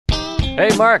Hey,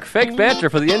 Mark, fake banter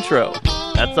for the intro.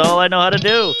 That's all I know how to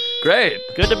do. Great.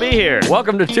 Good to be here.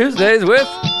 Welcome to Tuesdays with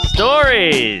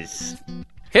Stories.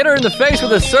 Hit her in the face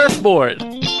with a surfboard.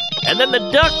 And then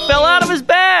the duck fell out of his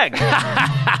bag.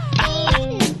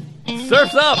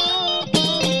 Surf's up.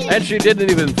 And she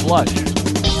didn't even flush.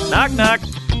 Knock, knock.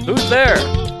 Who's there?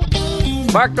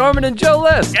 Mark Norman and Joe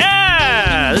List.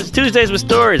 Yeah! This is Tuesdays with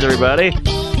Stories, everybody.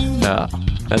 No,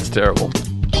 that's terrible.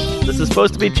 This is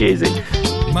supposed to be cheesy.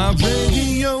 My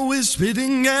radio is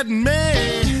spitting at me.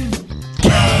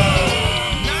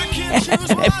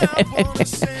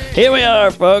 Here we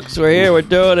are, folks. We're here. We're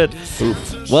doing it.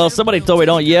 Well, somebody told me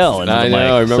don't yell into the mic,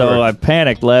 I remember. so I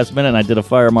panicked last minute and I did a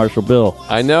fire marshal bill.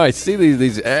 I know. I see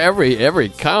these every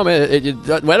comment.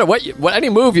 No matter what any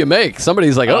move you make,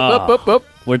 somebody's like, up.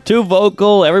 We're too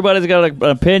vocal. Everybody's got an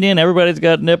opinion. Everybody's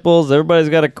got nipples. Everybody's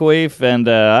got a queef, and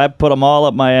I put them all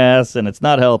up my ass, and it's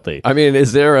not healthy. I mean,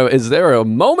 is there a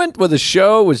moment where the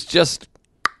show was just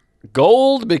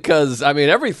gold? Because I mean,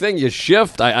 everything you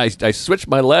shift. I switch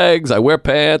my legs. I wear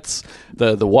pants.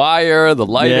 The wire, the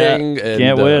lighting. Yeah, and,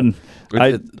 can't win.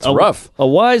 It's rough. A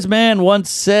wise man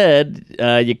once said,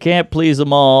 "You can't please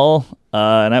them all,"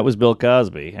 and that was Bill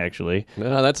Cosby, actually.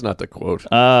 No, that's not the quote.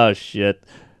 Oh shit.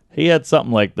 He had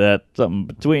something like that, something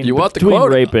between You want the between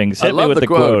quote? rapings. I Hit love me with the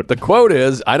quote. The quote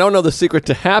is, I don't know the secret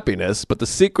to happiness, but the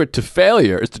secret to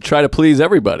failure is to try to please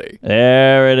everybody.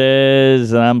 There it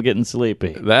is, and I'm getting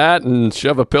sleepy. That and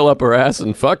shove a pill up her ass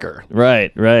and fuck her.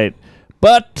 Right.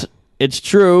 But it's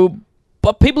true.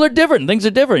 But people are different. Things are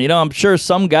different. You know, I'm sure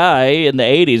some guy in the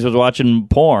 80s was watching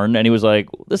porn, and he was like,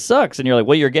 this sucks. And you're like,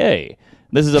 well, you're gay.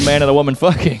 This is a man and a woman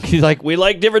fucking. He's like, we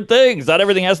like different things. Not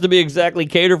everything has to be exactly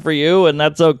catered for you, and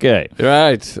that's okay.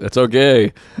 Right. That's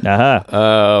okay. Uh-huh.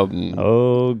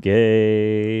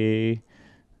 Okay.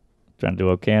 Trying to do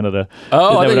O Canada.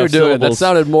 Oh, I think you were doing it. That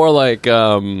sounded more like,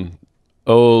 ole,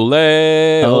 ole,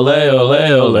 ole.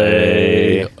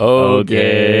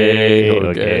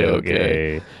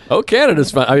 Okay. Oh,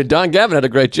 Canada's fun. I mean, Don Gavin had a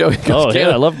great joke. He goes, Yeah,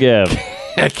 I love Gav.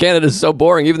 Canada's so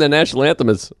boring. Even the national anthem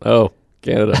is,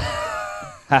 Canada.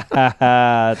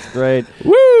 That's great.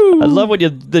 Woo! I love when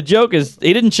the joke is,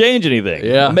 he didn't change anything.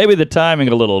 Yeah. Maybe the timing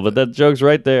a little, but that joke's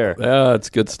right there. Yeah, it's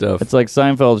good stuff. It's like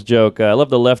Seinfeld's joke. I love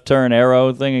the left turn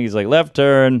arrow thing. He's like, left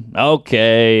turn,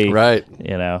 okay. Right.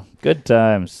 You know, good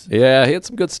times. Yeah, he had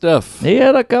some good stuff. He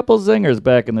had a couple zingers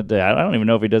back in the day. I don't even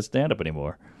know if he does stand-up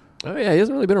anymore. Oh, yeah, he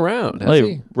hasn't really been around, has Well,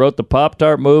 he? he wrote the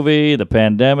Pop-Tart movie, The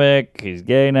Pandemic. He's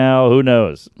gay now. Who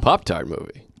knows? Pop-Tart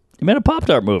movie. He made a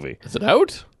Pop-Tart movie. Is it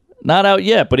out? Not out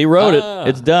yet, but he wrote it.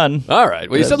 It's done. All right.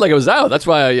 Well, you said like it was out. That's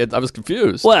why I was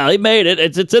confused. Well, he made it.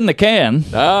 It's in the can.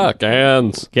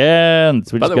 Cans.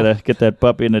 Cans. We By just the way- gotta get that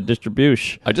puppy into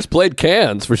distribution. I just played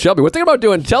Cans for Shelby. We're thinking about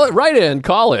doing,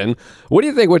 call in. What do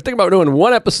you think? We're thinking about doing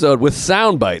one episode with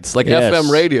sound bites, like Yes.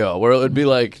 FM radio, where it would be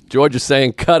like George is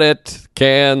saying, cut it,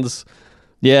 Cans,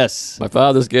 Yes. my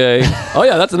father's gay. Oh,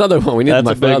 yeah, that's another one. We need That's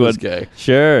my a big father's one. gay.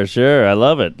 Sure. I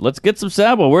love it. Let's get some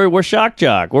sample. We're Shock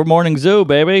Jock. We're Morning Zoo,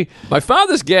 baby. My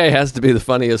father's gay has to be the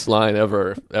funniest line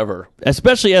ever.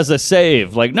 Especially as a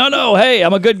save. Like, no, hey,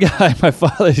 I'm a good guy. My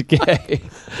father's gay.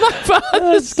 My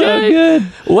father's So gay. good.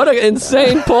 What an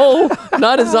insane pull.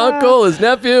 Not his uncle, his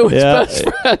nephew, his best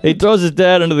friend. He throws his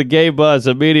dad under the gay bus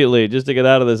immediately just to get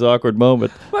out of this awkward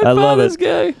moment. My I love father's it.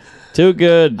 gay. Too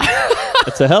good.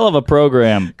 It's a hell of a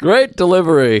program. Great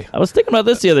delivery. I was thinking about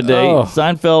this the other day. Oh.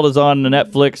 Seinfeld is on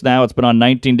Netflix now. It's been on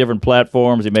 19 different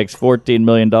platforms. He makes $14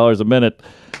 million a minute.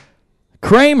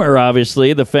 Kramer,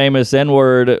 obviously, the famous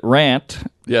N-word rant.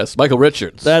 Yes, Michael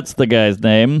Richards. That's the guy's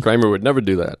name. Kramer would never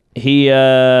do that.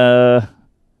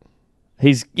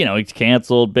 He's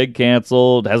canceled, big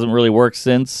canceled, hasn't really worked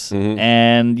since.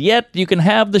 And yet you can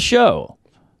have the show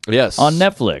Yes. on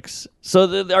Netflix.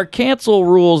 So our cancel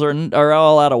rules are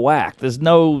all out of whack. There's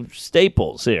no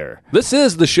staples here. This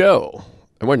is the show,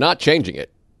 and we're not changing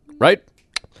it, right?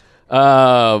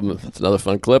 That's another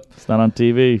fun clip. It's not on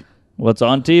TV. What's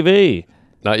on TV?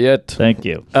 Not yet. Thank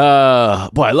you. Boy,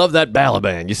 I love that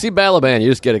Balaban. You see Balaban, you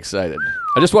just get excited.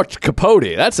 I just watched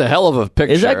Capote. That's a hell of a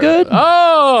picture. Is that good?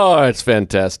 Oh, it's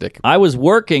fantastic. I was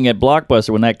working at Blockbuster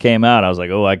when that came out. I was like,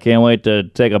 oh, I can't wait to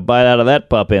take a bite out of that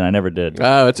puppy, and I never did.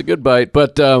 Oh, it's a good bite.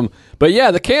 But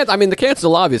yeah, the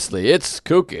cancel, obviously, it's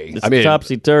kooky. It's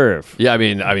topsy-turv. Yeah, I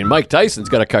mean, Mike Tyson's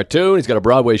got a cartoon. He's got a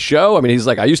Broadway show. I mean, he's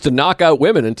like, I used to knock out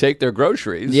women and take their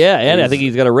groceries. Yeah, and I think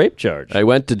he's got a rape charge. I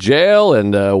went to jail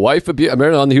and wife abuse. I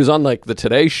remember he was on like the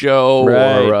Today Show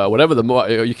Right. or whatever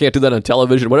you can't do that on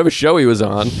television. Whatever show he was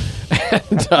on.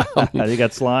 He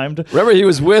got slimed. Remember, he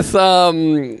was with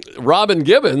Robin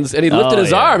Gibbons, and he lifted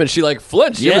his arm, and she like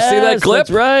flinched. You ever see that clip?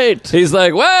 That's right. He's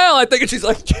like, well, I think she's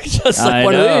like, just like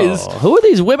one of these. Who are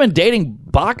these women dating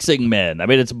boxing men? I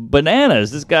mean, it's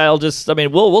bananas. This guy'll just, I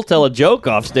mean, we'll tell a joke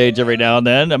off stage every now and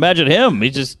then. Imagine him.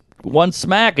 He's just one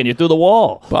smack and you're through the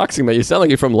wall. Boxing man, you sound like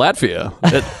you're from Latvia.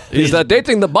 He's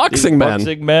dating the boxing man.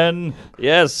 Boxing men,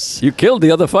 yes. You killed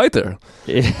the other fighter.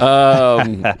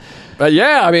 But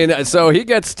yeah, I mean, so he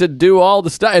gets to do all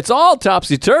the stuff. It's all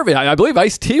topsy-turvy. I believe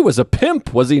Ice-T was a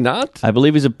pimp, was he not? I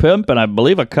believe he's a pimp, and I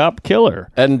believe a cop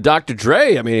killer. And Dr.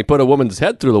 Dre, I mean, he put a woman's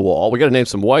head through the wall. We got to name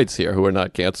some whites here who are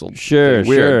not canceled. Sure,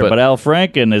 Weird, but Al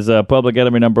Franken is public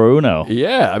enemy number uno.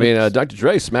 Yeah, I mean, Dr.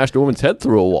 Dre smashed a woman's head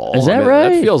through a wall. Is that right? right?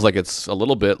 That feels like it's a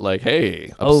little bit like,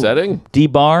 hey, upsetting. D.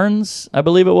 Barnes, I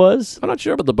believe it was. I'm not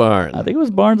sure about the Barn. I think it was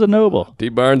Barnes & Noble. D.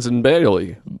 Barnes and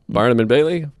Bailey. Barnum and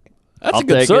Bailey? That's I'll a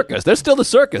good take circus. it. They're still the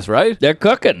circus, right? They're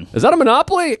cooking. Is that a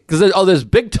monopoly? Because there's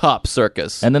Big Top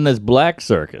Circus. And then there's Black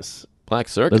Circus. Black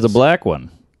Circus? There's a black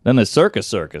one. Then there's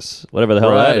Circus, whatever the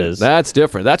hell that is. That's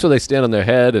different. That's where they stand on their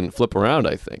head and flip around,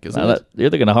 I think, isn't it?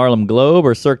 You're thinking of Harlem Globe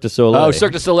or Cirque du Soleil? Oh,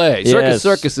 Cirque du Soleil. Yes. Circus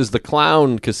Circus is the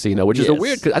clown casino, which is a Yes.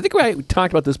 weird... I think we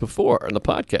talked about this before on the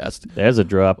podcast. There's a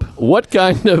drop. What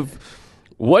kind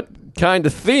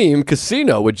of theme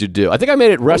casino would you do? I think I made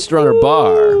it restaurant or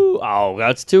bar. Oh,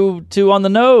 that's too on the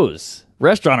nose.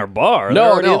 Restaurant or bar? They're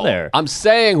already in there. I'm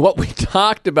saying what we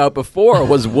talked about before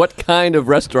was what kind of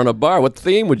restaurant or bar. What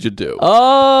theme would you do?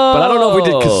 Oh, But I don't know if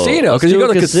we did casino, because you go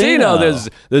to the casino.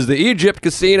 there's the Egypt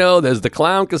casino, there's the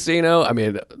clown casino. I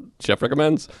mean, chef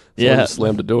recommends. Someone just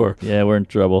slammed the door. Yeah, we're in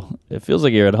trouble. It feels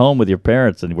like you're at home with your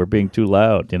parents and we're being too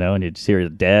loud, and you just hear your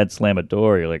dad slam a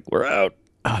door. You're like, we're out.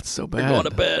 Oh, it's so bad. We're going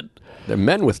to bed. There are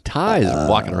men with ties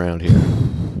walking around here.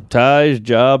 Ties,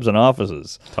 jobs, and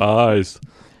offices. Ties.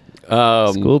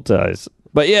 School ties.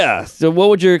 But yeah, so what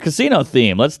would your casino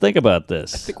theme? Let's think about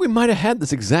this. I think we might have had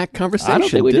this exact conversation. I don't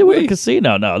think we did with a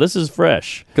casino. No, this is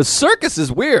fresh. Because circus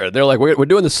is weird. They're like, we're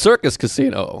doing the circus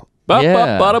casino.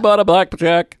 Yeah. Bada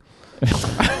blackjack.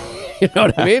 You know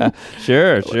what I mean?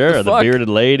 Sure. the The fuck? bearded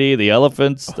lady, the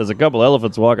elephants. There's a couple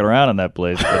elephants walking around in that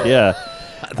place. But yeah,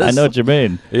 I know what you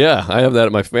mean. Yeah, I have that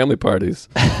at my family parties.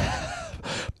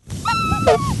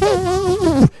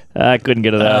 I couldn't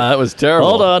get it out. That was terrible.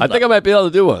 Hold on. I think I might be able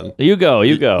to do one. You go. Wait,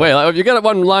 you got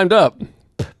one lined up.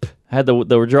 I had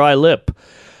the dry lip.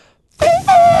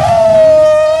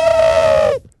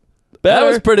 That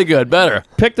was pretty good. Better.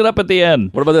 Picked it up at the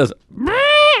end. What about this?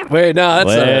 Wait, no, that's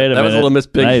that was a little Miss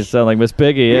Piggy. Nice, sound like Miss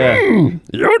Piggy, yeah.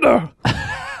 Yoda.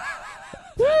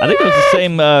 I think it was the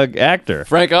same actor.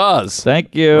 Frank Oz.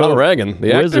 Thank you. Ronald Reagan,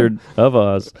 the actor. Wizard of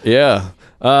Oz. Yeah.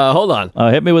 Hold on.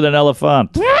 Hit me with an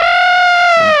elephant.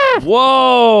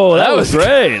 Whoa, that was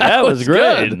great. That was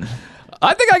great. good.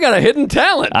 I think I got a hidden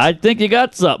talent. I think you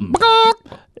got something.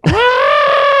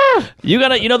 You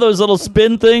got those little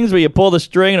spin things where you pull the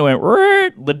string and it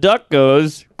went, the duck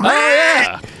goes. Oh,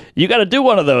 yeah. You got to do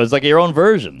one of those, like your own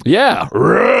version. Yeah.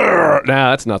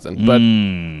 Nah, that's nothing.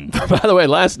 But by the way,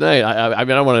 last night, I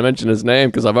mean, I don't want to mention his name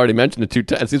because I've already mentioned it 2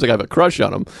 times. It seems like I have a crush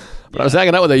on him. But I was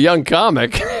hanging out with a young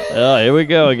comic. Oh, here we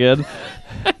go again.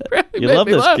 You love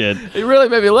this kid. He really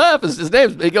made me laugh. His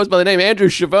name, he goes by the name Andrew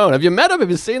Chavone. Have you met him? Have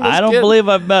you seen this I don't kid? believe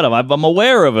I've met him. I'm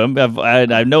aware of him.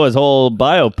 I know his whole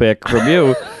biopic from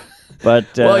you. But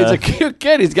well, he's a cute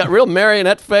kid. He's got real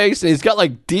marionette face, and he's got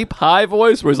like deep high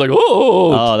voice where he's like,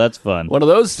 oh, that's fun. one of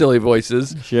those silly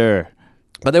voices. Sure.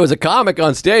 But there was a comic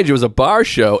on stage. It was a bar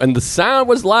show, and the sound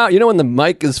was loud. You know when the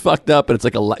mic is fucked up, and it's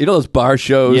like those bar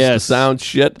shows, the sound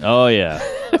shit. Oh yeah,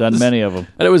 done many of them.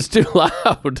 And it was too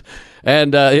loud.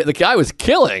 And the guy was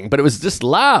killing, but it was just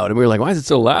loud. And we were like, why is it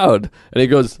so loud? And he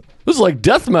goes, this is like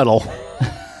death metal.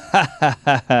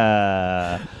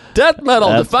 Death metal.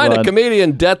 That's To find fun. a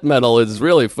comedian death metal is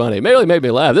really funny. Really made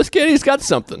me laugh. This kid, he's got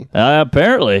something.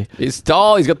 Apparently. He's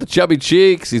tall. He's got the chubby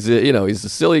cheeks. He's a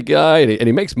silly guy, and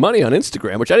he makes money on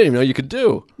Instagram, which I didn't even know you could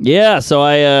do. Yeah. So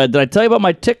did I tell you about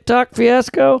my TikTok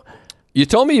fiasco? You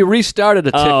told me you restarted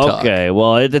a TikTok. Oh, okay.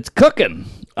 Well, it's cooking.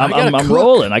 I'm cook.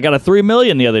 rolling. I got a 3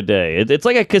 million the other day. It's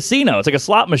like a casino. It's like a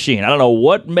slot machine. I don't know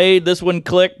what made this one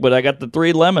click, but I got the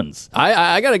 3 lemons.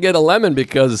 I got to get a lemon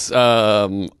because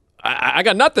I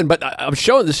got nothing. But I'm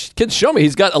showing this kid's showing me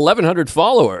he's got 1,100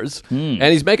 followers and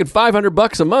he's making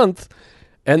 $500 a month.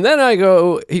 And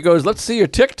then he goes, let's see your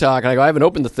TikTok. And I go, I haven't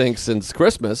opened the thing since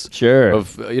Christmas. Sure.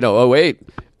 Of 08.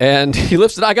 And he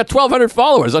lifts it. I got 1,200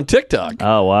 followers on TikTok.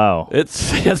 Oh wow.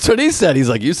 That's what he said. He's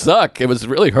like, you suck. It was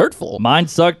really hurtful. Mine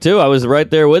sucked too. I was right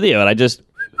there with you, and I just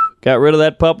Got rid of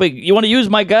that puppy. You want to use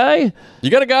my guy? You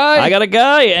got a guy? I got a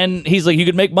guy, and he's like, you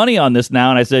could make money on this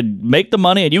now. And I said, make the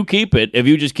money and you keep it if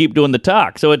you just keep doing the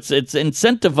talk. So it's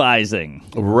incentivizing.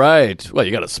 Right. Well,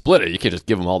 you got to split it. You can't just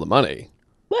give him all the money.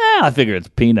 Well, I figure it's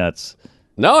peanuts.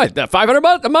 No,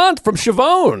 $500 a month from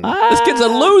Chavone. This kid's a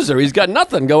loser. He's got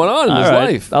nothing going on in his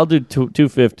life. I'll do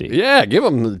 $250. Yeah, give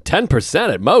him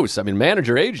 10% at most. I mean,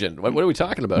 manager, agent. What are we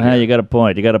talking about here? You got a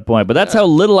point. But that's how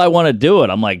little I want to do it.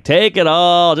 I'm like, take it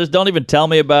all. Just don't even tell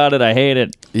me about it. I hate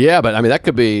it. Yeah, but I mean, that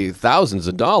could be thousands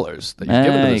of dollars that you're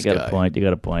giving to this guy. You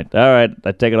got a point. All right,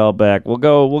 I take it all back. We'll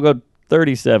go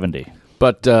 30-70.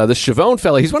 But the Chavone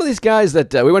fella, he's one of these guys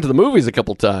that we went to the movies a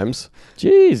couple times.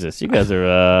 Jesus, you guys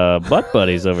are butt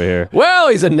buddies over here. Well,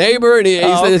 he's a neighbor, and he's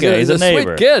a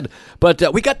neighbor. sweet kid.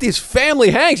 But we got these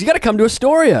family hangs. You got to come to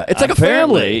Astoria. It's like a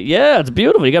family. Yeah, it's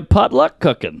beautiful. You got potluck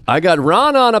cooking. I got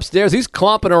Ron on upstairs. He's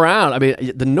clomping around. I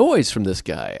mean, the noise from this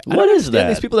guy. What is that?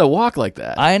 These people that walk like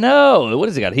that. I know. What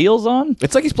has he got, heels on?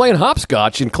 It's like he's playing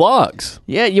hopscotch in clogs.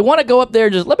 Yeah, you want to go up there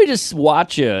and let me just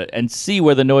watch you and see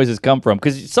where the noises come from.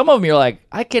 Because some of them you're like,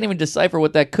 I can't even decipher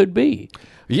what that could be.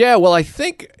 Yeah, well, I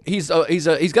think he's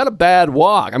got a bad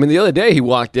walk. I mean, the other day he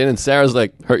walked in and Sarah's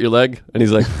like, hurt your leg? And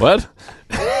he's like, what?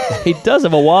 He does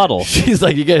have a waddle. She's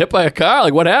like, you get hit by a car?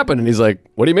 Like, what happened? And he's like,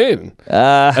 what do you mean?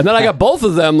 And then I got both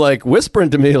of them like whispering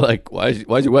to me like, why's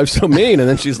your wife so mean? And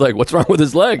then she's like, what's wrong with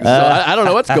his legs? So I don't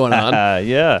know what's going on.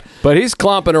 Yeah. But he's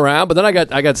clomping around. But then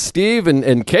I got Steve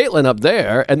and Caitlin up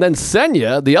there. And then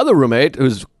Senya, the other roommate,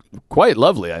 who's quite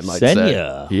lovely, I might say.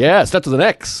 Senya? Yeah, starts with an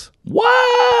X.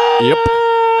 What? Yep.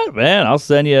 Man, I'll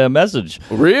send you a message.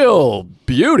 Real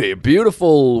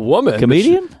beautiful woman.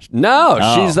 Comedian? No,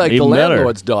 she's like the even better.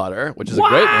 landlord's daughter, which is a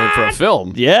great name for a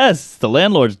film. Yes, the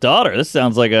landlord's daughter. This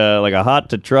sounds like a hot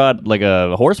to trot, like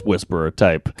a horse whisperer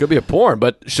type. Could be a porn,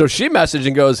 but so she messaged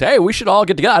and goes, "Hey, we should all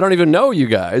get together. I don't even know you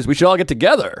guys. We should all get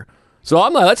together." So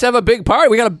I'm like, let's have a big party.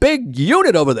 We got a big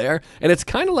unit over there, and it's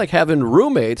kind of like having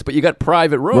roommates, but you got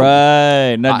private rooms.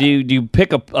 Right. Now, do you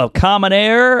pick a common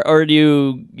air, or do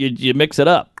you mix it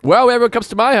up? Well, everyone comes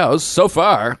to my house so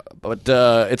far, but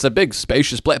it's a big,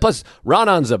 spacious place. Plus,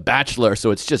 Ronan's a bachelor,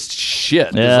 so it's just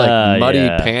shit. There's like muddy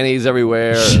panties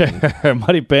everywhere. Sure.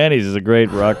 Muddy Panties is a great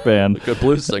rock band. Good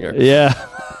blues singer. Yeah.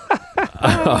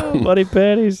 Muddy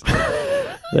Panties.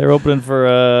 They're opening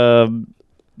for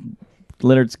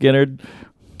Leonard Skinner.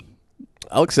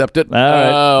 I'll accept it. All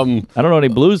right. I don't know any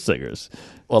blues singers.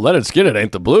 Well, Leonard Skinner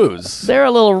ain't the blues. They're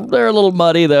a little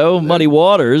muddy though. Muddy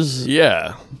waters.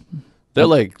 Yeah. They're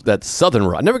like that southern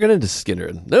rock. I never got into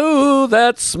Skinner. Ooh,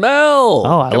 that smell.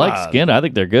 Oh, I like Skinner. I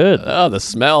think they're good. Oh, the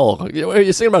smell. Are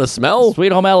you singing about a smell?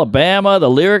 Sweet Home Alabama. The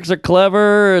lyrics are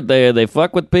clever. They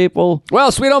fuck with people. Well,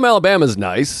 Sweet Home Alabama's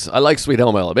nice. I like Sweet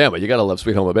Home Alabama. You gotta love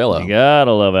Sweet Home Alabama. You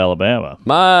gotta love Alabama.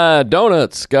 My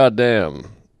donuts,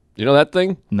 goddamn. You know that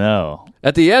thing? No.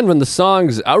 At the end, when the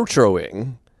song's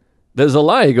outroing, there's a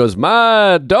line. He goes,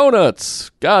 "My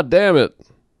donuts, goddamn it."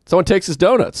 Someone takes his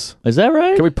donuts. Is that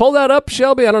right? Can we pull that up,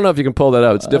 Shelby? I don't know if you can pull that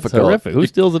up. It's difficult. Horrific. Who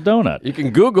steals a donut? You can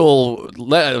Google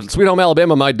Sweet Home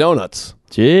Alabama, my donuts.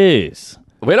 Jeez.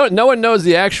 No one knows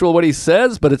the actual what he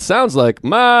says, but it sounds like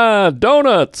my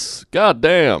donuts. God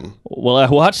damn. Well, I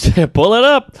watched pull it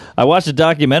up. I watched a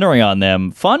documentary on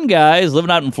them. Fun guys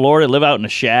living out in Florida, live out in a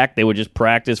shack. They would just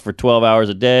practice for 12 hours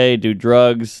a day, do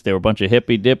drugs. They were a bunch of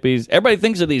hippie dippies. Everybody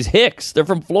thinks of these hicks. They're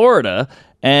from Florida,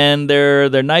 and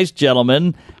they're nice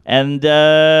gentlemen, and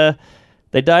they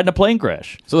died in a plane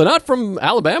crash. So they're not from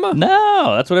Alabama?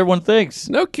 No, that's what everyone thinks.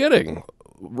 No kidding.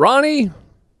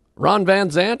 Ron Van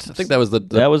Zant? I think that was the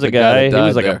that was a guy. He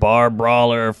was like a bar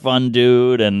brawler, fun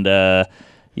dude, and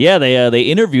they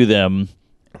interview them.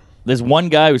 There's one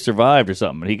guy who survived or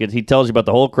something. He tells you about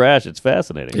the whole crash. It's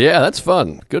fascinating. Yeah, that's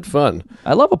fun. Good fun.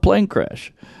 I love a plane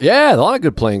crash. Yeah, a lot of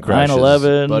good plane crashes.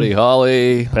 9/11, Buddy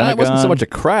Holly. Pentagon. That wasn't so much a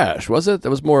crash, was it?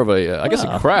 That was more of I guess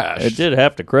a crash. It did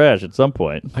have to crash at some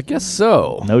point. I guess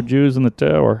so. No Jews in the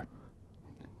tower.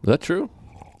 Is that true?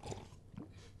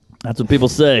 That's what people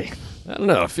say. I don't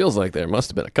know. It feels like there must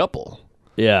have been a couple.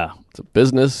 Yeah. It's a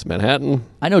business, Manhattan.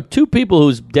 I know 2 people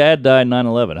whose dad died in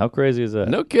 9/11. How crazy is that?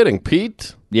 No kidding.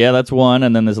 Pete? Yeah, that's one.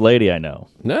 And then this lady I know.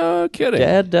 No kidding.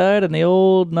 Dad died in the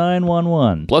old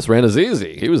 911. Plus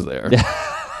Ranazizi. He was there.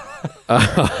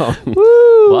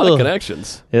 Woo! A lot of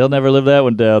connections. He'll never live that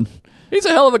one down. He's a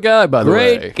hell of a guy, by the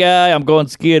way. Great guy. I'm going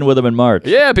skiing with him in March.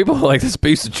 Yeah, people are like, this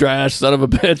piece of trash, son of a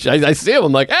bitch. I see him.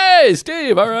 I'm like, hey,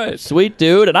 Steve, all right. Sweet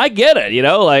dude. And I get it,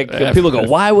 like, people go,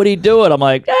 why would he do it? I'm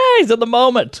like, hey, He's in the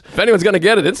moment. If anyone's gonna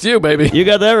get it, it's you, baby. You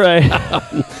got that right.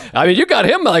 I mean, you got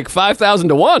him like 5,000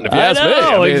 to 1. If you ask me,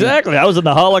 I know, exactly. I was in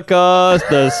the Holocaust,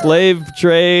 the slave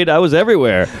trade. I was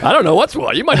everywhere. I don't know what's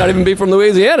what. You might not even be from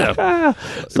Louisiana.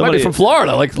 You might be from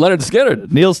Florida, like Leonard Skinner.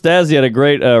 Neil Stasi had a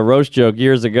great roast joke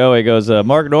years ago. He goes,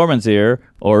 Mark Norman's here,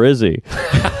 or is he?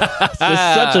 It's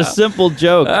just such a simple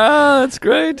joke. That's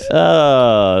great.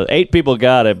 8 people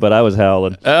got it, but I was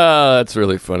howling. That's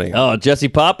really funny. Oh, Jesse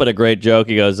Pop had a great joke.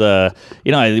 He goes,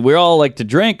 we all like to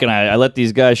drink, and I let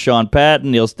these guys, Sean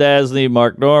Patton, Neil Stasi,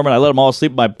 Mark Norman, I let them all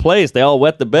sleep in my place. They all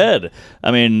wet the bed.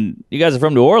 I mean, you guys are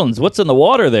from New Orleans. What's in the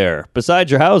water there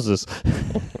besides your houses?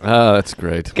 Oh, that's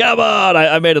great. Come on.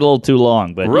 I made it a little too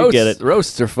long, but you get it.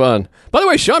 Roasts are fun. By the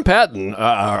way, Sean Patton,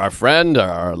 our friend,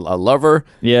 our lover,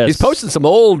 yes. He's posted some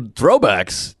old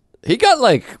throwbacks. He got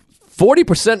like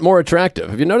 40% more attractive.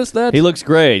 Have you noticed that? He looks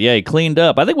great. Yeah, he cleaned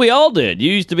up. I think we all did.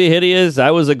 You used to be hideous. I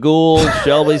was a ghoul.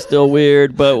 Shelby's still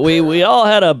weird. But we all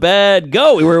had a bad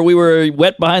go. We were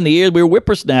wet behind the ears. We were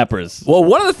whippersnappers. Well,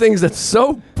 one of the things that's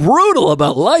so brutal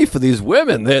about life for these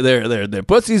women, their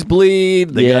pussies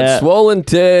bleed. They got swollen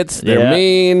tits. They're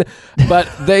mean. But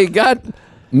they got...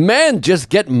 Men just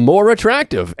get more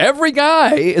attractive. Every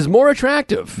guy is more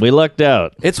attractive. We lucked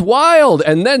out. It's wild.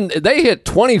 And then they hit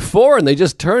 24 and they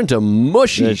just turn to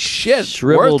mushy shit.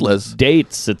 Worthless.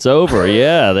 Dates. It's over.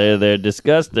 Yeah, they're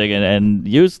disgusting and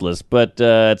useless. But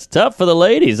it's tough for the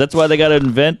ladies. That's why they got to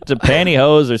invent a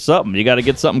pantyhose or something. You got to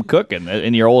get something cooking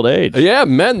in your old age. Yeah,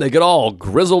 men, they get all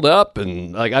grizzled up.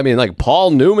 And like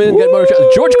Paul Newman. Get more attractive.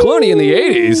 George Clooney in the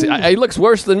 80s. He looks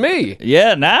worse than me.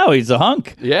 Yeah, now he's a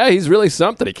hunk. Yeah, he's really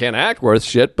something. He can't act worth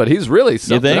shit, but he's really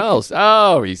something else.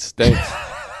 Oh, he stinks.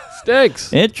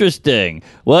 Stinks. Interesting.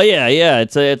 Well, yeah.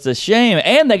 It's a shame,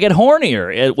 and they get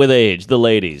hornier with age. The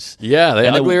ladies. Yeah,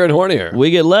 they're uglier and hornier.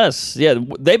 We get less. Yeah,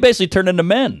 they basically turn into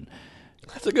men.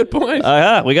 That's a good point.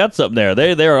 We got something there.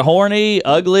 They're horny,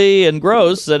 ugly, and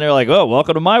gross, and they're like, "Oh,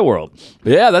 welcome to my world."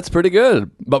 Yeah, that's pretty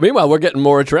good. But meanwhile, we're getting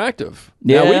more attractive.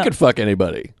 Yeah, now we could fuck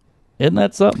anybody. Isn't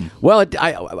that something? Well,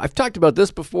 I've talked about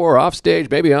this before, off stage,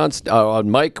 maybe on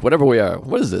mic, whatever we are.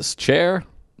 What is this, chair?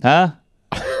 Huh?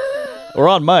 We're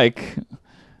on mic.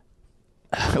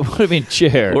 What do you mean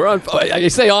chair? We're on.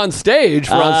 You say on stage.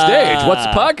 We're on stage. What's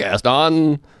the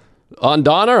podcast? On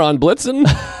Donner? On Blitzen?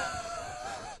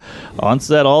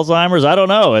 Onset Alzheimer's? I don't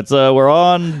know. It's we're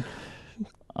on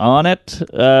it.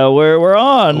 We're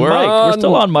on mic. We're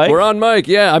still on mic. We're on mic.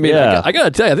 Yeah. I mean, I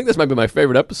gotta tell you, I think this might be my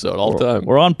favorite episode all the time.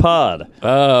 We're on pod.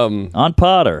 On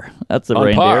Potter. That's the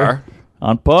reindeer. Par.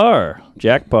 On Par.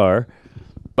 Jack Parr.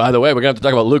 By the way, we're gonna have to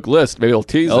talk about Luke List. Maybe we'll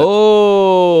tease it.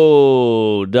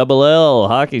 Oh, double L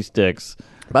hockey sticks.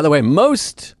 By the way,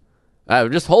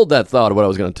 just hold that thought of what I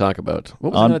was going to talk about.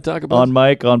 What was I going to talk about? On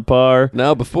mic, on Par.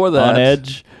 No, before that. On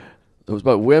Edge. It was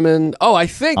about women. Oh, I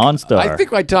think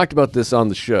I talked about this on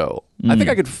the show. I think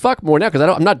I could fuck more now because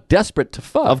I'm not desperate to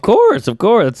fuck. Of course.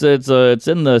 It's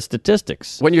in the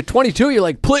statistics. When you're 22, you're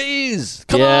like, please,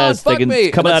 come on, fuck me.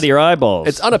 It's coming out of your eyeballs.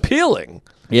 It's unappealing.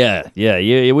 Yeah.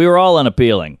 We were all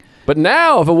unappealing. But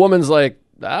now, if a woman's like,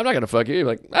 I'm not gonna fuck you, you're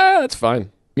like, that's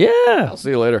fine. Yeah. I'll see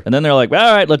you later. And then they're like,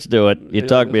 all right, let's do it. You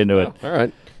talk me into it. All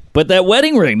right. But that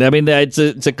wedding ring, I mean, it's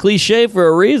a cliche for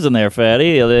a reason there,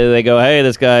 Fatty. They go, hey,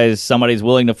 this guy's somebody's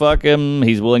willing to fuck him.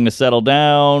 He's willing to settle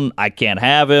down. I can't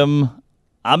have him.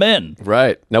 I'm in.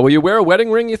 Right. Now, will you wear a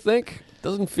wedding ring, you think?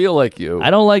 Doesn't feel like you. I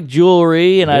don't like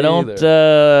jewelry, and Me I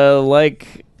don't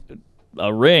like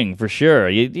a ring for sure.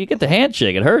 You get the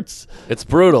handshake. It hurts. It's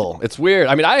brutal. It's weird.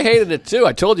 I mean, I hated it, too.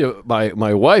 I told you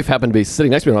my wife happened to be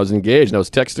sitting next to me when I was engaged, and I was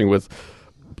texting with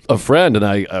a friend, and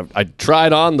I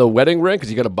tried on the wedding ring because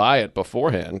you got to buy it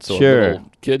beforehand, so a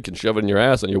little kid can shove it in your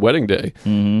ass on your wedding day.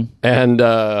 Mm-hmm. And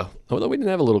although we didn't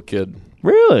have a little kid,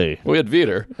 really, we had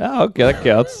Veter. Oh, okay, that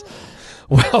counts.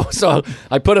 Well, so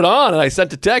I put it on and I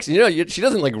sent a text. And, she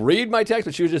doesn't like read my text,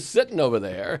 but she was just sitting over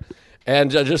there.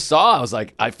 And I just saw, I was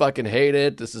like, I fucking hate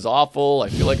it. This is awful. I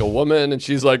feel like a woman. And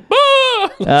she's like,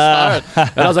 ah! And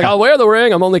I was like, I'll wear the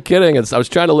ring. I'm only kidding. I was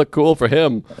trying to look cool for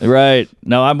him. Right.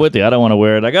 No, I'm with you. I don't want to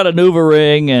wear it. I got a Nuva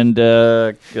ring and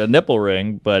a nipple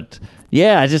ring. But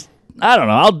yeah, I don't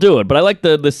know. I'll do it. But I like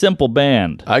the simple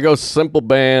band. I go simple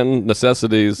band,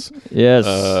 necessities. Yes.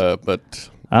 But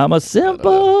I'm a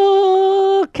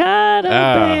simple kind of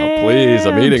band. Please,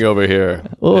 I'm eating over here.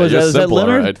 Oh, is that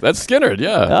Leonard? Right. That's Skinner,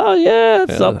 yeah. Oh, yeah,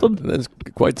 that's something. That's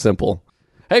quite simple.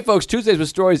 Hey, folks, Tuesdays with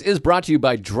Stories is brought to you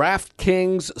by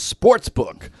DraftKings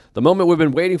Sportsbook. The moment we've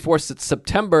been waiting for since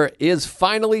September is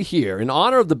finally here. In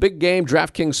honor of the big game,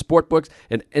 DraftKings Sportsbook,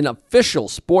 an official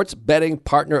sports betting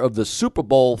partner of the Super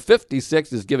Bowl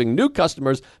 56, is giving new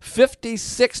customers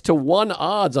 56-1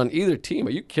 odds on either team.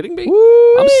 Are you kidding me?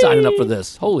 Woo-wee. I'm signing up for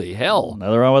this. Holy hell.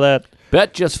 Nothing wrong with that.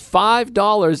 Bet just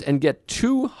 $5 and get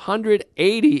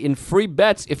 $280 in free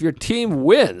bets if your team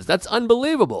wins. That's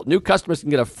unbelievable. New customers can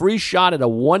get a free shot at a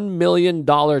 $1 million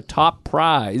top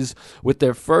prize with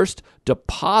their first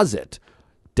deposit.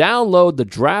 Download the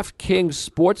DraftKings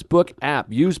Sportsbook app.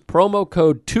 Use promo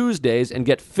code Tuesdays and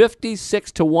get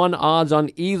 56-1 odds on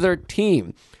either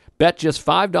team. Bet just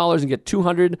 $5 and get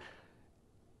 $280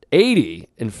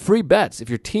 in free bets if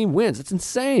your team wins. That's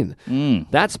insane.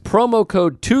 That's promo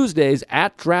code Tuesdays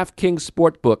at DraftKings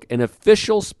Sportsbook, an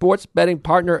official sports betting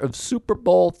partner of Super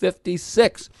Bowl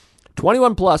 56.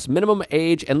 21 plus, minimum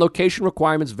age and location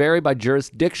requirements vary by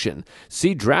jurisdiction.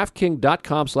 See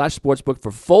DraftKings.com/sportsbook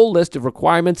for full list of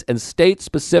requirements and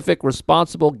state-specific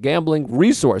responsible gambling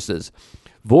resources.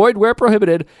 Void where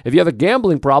prohibited. If you have a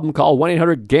gambling problem, call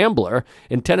 1-800-GAMBLER.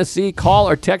 In Tennessee, call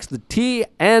or text the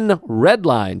TN Red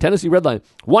Line, Tennessee Red Line,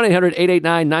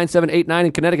 1-800-889-9789.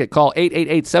 In Connecticut, call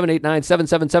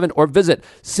 888-789-777 or visit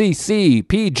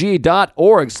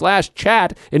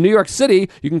ccpg.org/chat. In New York City,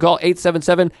 you can call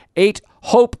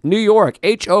 877-8-HOPE-NEW YORK,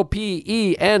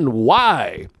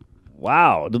 HOPENY.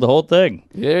 Wow, did the whole thing.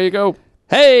 There you go.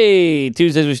 Hey,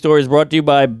 Tuesdays with Stories brought to you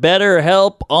by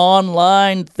BetterHelp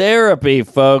Online Therapy,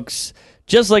 folks.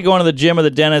 Just like going to the gym or the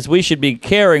dentist, we should be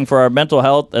caring for our mental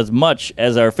health as much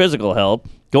as our physical health.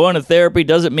 Going to therapy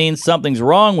doesn't mean something's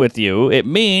wrong with you. It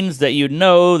means that you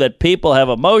know that people have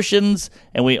emotions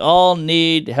and we all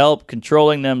need help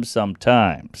controlling them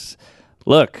sometimes.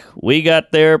 Look, we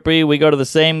got therapy. We go to the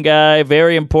same guy.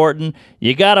 Very important.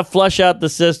 You got to flush out the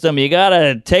system. You got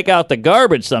to take out the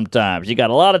garbage sometimes. You got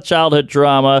a lot of childhood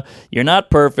trauma. You're not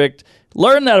perfect.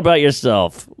 Learn that about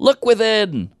yourself. Look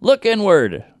within. Look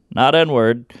inward, not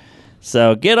inward.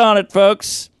 So get on it,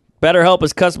 folks. BetterHelp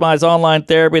is customized online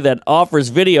therapy that offers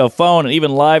video, phone, and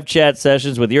even live chat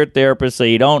sessions with your therapist so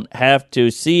you don't have to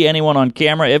see anyone on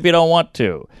camera if you don't want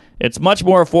to. It's much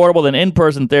more affordable than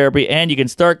in-person therapy, and you can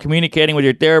start communicating with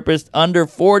your therapist under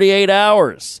 48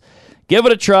 hours. Give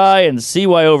it a try and see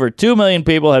why over 2 million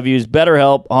people have used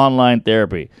BetterHelp online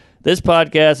therapy. This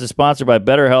podcast is sponsored by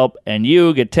BetterHelp, and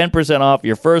you get 10% off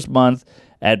your first month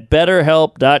at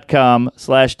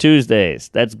betterhelp.com/Tuesdays.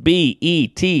 That's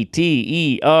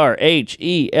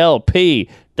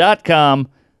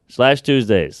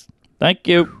BETTERHELP.com/Tuesdays. Thank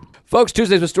you. Folks,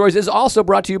 Tuesdays with Stories is also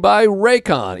brought to you by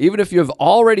Raycon. Even if you've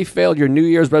already failed your New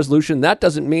Year's resolution, that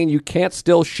doesn't mean you can't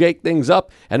still shake things up.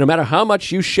 And no matter how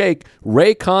much you shake,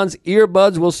 Raycon's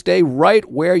earbuds will stay right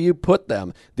where you put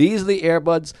them. These are the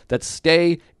earbuds that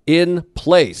stay in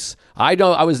place. I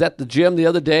know I was at the gym the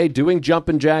other day doing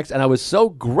jumping jacks, and I was so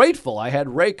grateful I had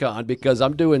Raycon because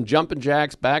I'm doing jumping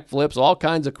jacks, backflips, all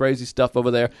kinds of crazy stuff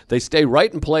over there. They stay right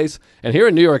in place. And here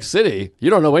in New York City, you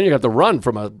don't know when you have to run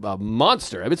from a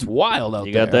monster. I mean, it's wild out there.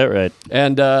 You got that right.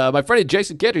 And my friend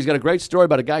Jason Cantor, he's got a great story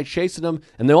about a guy chasing him,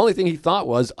 and the only thing he thought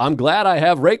was, I'm glad I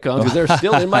have Raycon because they're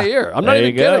still in my ear. I'm not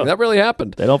even kidding. That really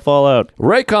happened. They don't fall out.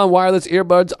 Raycon wireless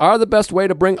earbuds are the best way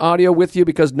to bring audio with you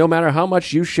because no matter how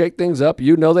much you shake things up,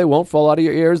 you know they won't fall out of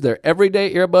your ears. Their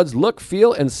everyday earbuds look,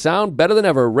 feel, and sound better than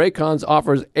ever. Raycons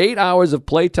offers 8 hours of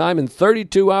playtime and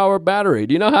 32-hour battery.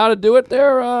 Do you know how to do it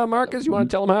there, Marcus? You want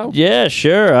to tell them how? Yeah,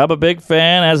 sure. I'm a big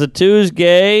fan. As a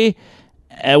Tuesday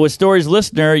with Stories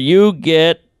listener, you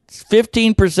get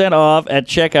 15% off at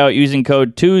checkout using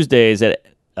code Tuesdays at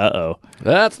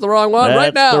That's the wrong one.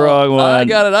 Right now. That's the wrong one. I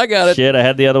got it. Shit, I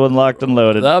had the other one locked and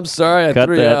loaded. I'm sorry, I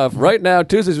threw you off. Right now,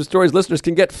 Tuesdays with Stories listeners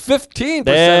can get 15% off.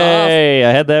 Hey,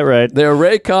 I had that right. Their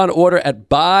Raycon order at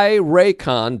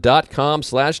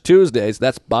buyraycon.com/Tuesdays.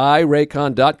 That's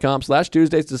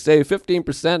buyraycon.com/Tuesdays to save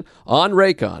 15% on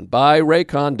Raycon.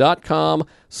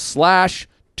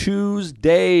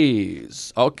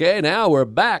 Buyraycon.com/Tuesdays. Okay, now we're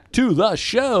back to the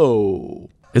show.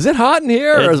 Is it hot in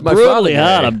here? It's or is my brutally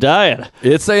hot. I'm dying.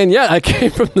 It's saying, yeah, I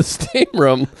came from the steam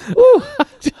room.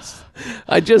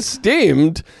 I just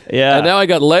steamed. Yeah. And now I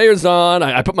got layers on.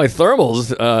 I put my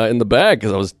thermals in the bag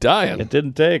because I was dying. It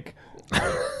didn't take.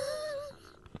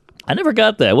 I never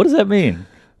got that. What does that mean?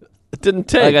 It didn't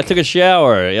take. Like I took a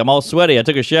shower. I'm all sweaty. I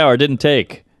took a shower. It didn't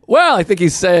take. Well, I think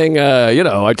he's saying,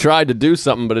 I tried to do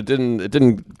something, but it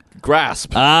didn't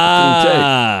grasp.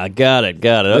 Ah, got it.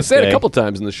 Okay. They say it a couple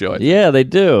times in the show. Yeah, they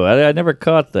do. I never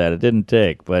caught that. It didn't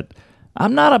take. But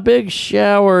I'm not a big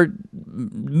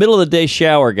middle of the day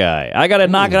shower guy. I got to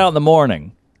knock it out in the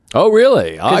morning. Oh,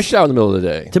 really? I shower in the middle of the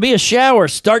day. To me, a shower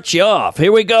starts you off.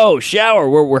 Here we go. Shower.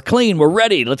 We're clean. We're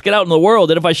ready. Let's get out in the world.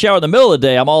 And if I shower in the middle of the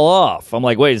day, I'm all off. I'm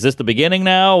like, wait, is this the beginning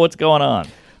now? What's going on?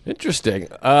 Interesting.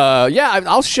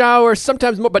 I'll shower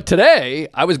sometimes more. But today,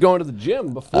 I was going to the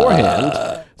gym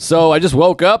beforehand. So I just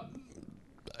woke up.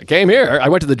 I came here. I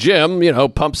went to the gym,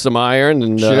 pumped some iron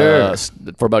and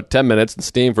for about 10 minutes and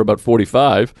steam for about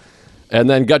 45. And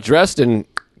then got dressed and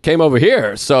came over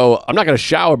here. So I'm not going to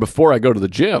shower before I go to the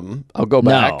gym. I'll go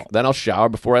back. Then I'll shower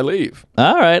before I leave.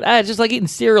 All right. It's just like eating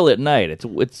cereal at night. It's a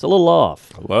little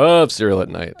off. I love cereal at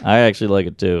night. I actually like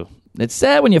it too. It's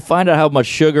sad when you find out how much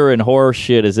sugar and horse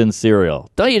shit is in cereal.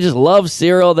 Don't you just love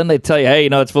cereal? Then they tell you, hey,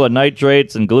 it's full of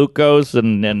nitrates and glucose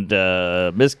and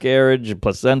miscarriage and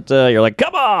placenta. You're like,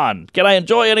 come on, can I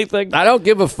enjoy anything? I don't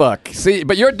give a fuck. See,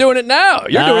 but you're doing it now.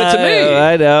 You're doing it to me.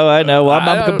 I know. Well,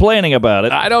 I'm complaining about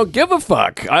it. I don't give a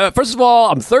fuck. First of all,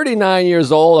 I'm 39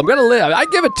 years old. I'm going to live. I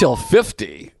give it till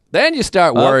 50. Then you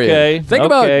start worrying. Okay. Think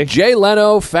about Jay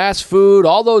Leno, fast food,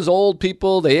 all those old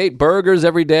people. They ate burgers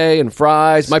every day and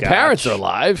fries. My parents are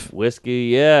alive.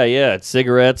 Whiskey, yeah.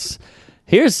 Cigarettes.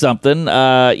 Here's something.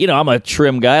 I'm a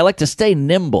trim guy. I like to stay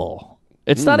nimble.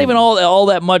 It's not even all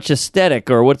that much aesthetic,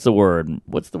 or what's the word?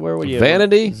 What's the word?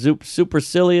 Vanity?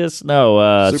 Supercilious?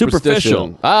 No,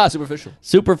 superficial. Superficial.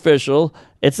 Superficial.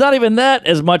 It's not even that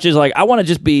as much as I want to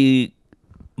just be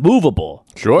movable.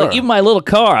 Sure. Like even my little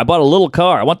car. I bought a little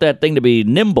car. I want that thing to be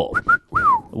nimble,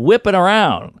 whipping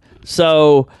around.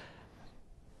 So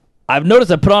I've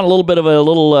noticed I put on a little bit of a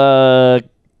little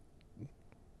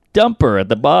dumper at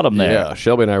the bottom there. Yeah,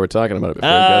 Shelby and I were talking about it before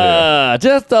we got here.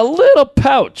 Just a little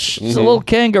pouch. It's a little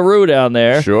kangaroo down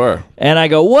there. Sure. And I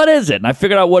go, what is it? And I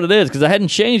figured out what it is because I hadn't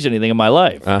changed anything in my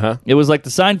life. Uh-huh. It was like the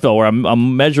Seinfeld where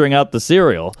I'm measuring out the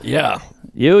cereal. Yeah.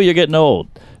 You're getting old.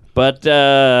 But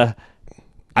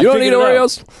you don't eat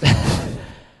Oreos?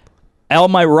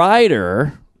 On my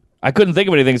rider, I couldn't think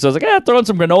of anything, so I was like, throw in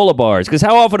some granola bars. Because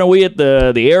how often are we at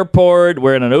the airport,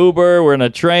 we're in an Uber, we're in a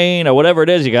train, or whatever it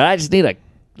is, you go, I just need a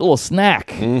little snack.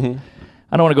 Mm-hmm.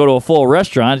 I don't want to go to a full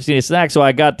restaurant, I just need a snack. So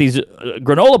I got these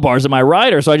granola bars in my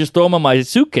rider, so I just throw them in my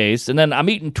suitcase, and then I'm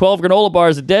eating 12 granola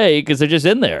bars a day because they're just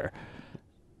in there.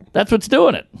 That's what's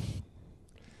doing it.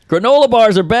 Granola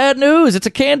bars are bad news. It's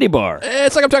a candy bar.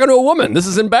 It's like I'm talking to a woman. This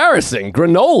is embarrassing.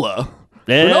 Granola?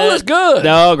 Granola's good.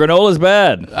 No, granola's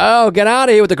bad. Oh, get out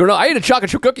of here with the granola. I eat a chocolate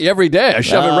chip cookie every day. I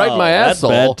shove it right in my asshole.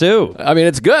 That's bad, too. I mean,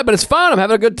 it's good, but it's fun. I'm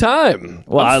having a good time.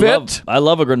 Well, I'm fit. I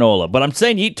love a granola, but I'm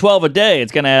saying you eat 12 a day,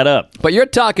 it's going to add up. But you're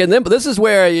talking them. But this is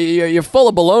where you're full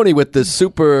of baloney with this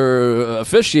super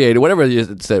officiated, whatever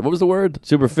you said. What was the word?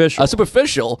 Superficial.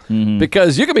 Superficial,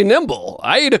 because you can be nimble.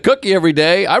 I eat a cookie every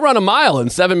day. I run a mile in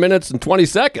 7 minutes and 20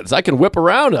 seconds. I can whip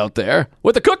around out there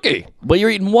with a cookie. But you're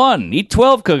eating one. Eat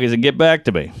 12 cookies and get back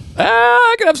to me.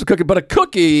 I can have some cookie, but a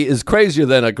cookie is crazier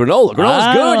than a granola.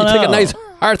 Granola's good. You take a nice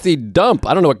hearty dump.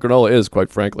 I don't know what granola is, quite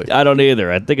frankly. I don't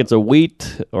either. I think it's a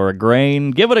wheat or a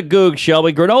grain. Give it a goog,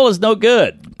 Shelby. Granola's no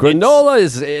good. Granola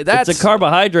it's a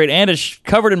carbohydrate, and it's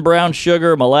covered in brown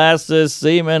sugar, molasses,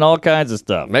 semen, all kinds of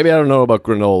stuff. Maybe I don't know about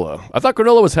granola. I thought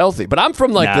granola was healthy, but I'm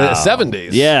from the 70s.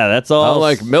 Yeah, that's all. I'm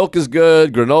like, milk is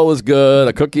good, granola's good,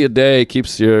 a cookie a day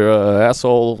keeps your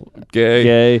asshole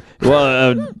gay.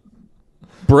 Well,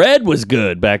 bread was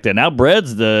good back then. Now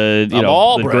bread's the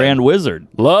grand wizard.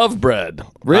 Love bread.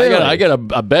 Really? I get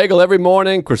a bagel every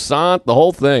morning, croissant, the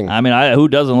whole thing. I mean, who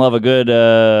doesn't love a good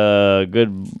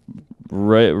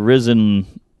risen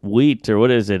wheat, or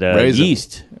what is it?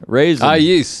 Yeast. Raisin.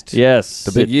 Yeast. Yes.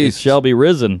 The big yeast. It shall be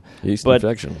risen. Yeast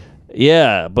infection.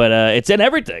 Yeah, but it's in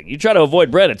everything. You try to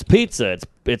avoid bread. It's pizza.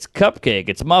 It's cupcake.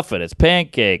 It's muffin. It's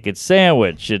pancake. It's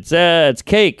sandwich. It's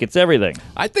cake. It's everything.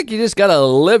 I think you just got to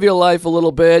live your life a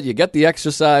little bit. You get the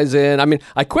exercise in. I mean,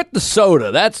 I quit the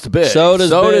soda. That's big. Soda's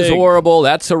big. Horrible.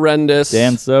 That's horrendous.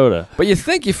 Damn soda. But you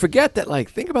forget that,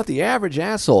 think about the average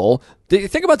asshole.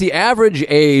 Think about the average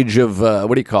age of,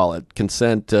 what do you call it?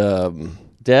 Consent.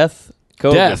 Death?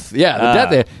 COVID. Death. Yeah, the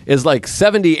death is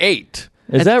 78.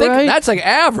 Is that right? That's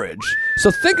average.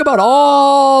 So think about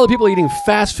all the people eating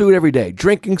fast food every day,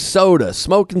 drinking soda,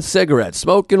 smoking cigarettes,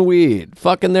 smoking weed,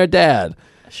 fucking their dad.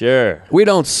 Sure. We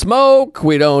don't smoke.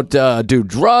 We don't do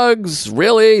drugs,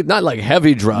 really. Not like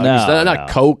heavy drugs. Not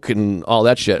coke and all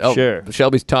that shit. Oh, sure.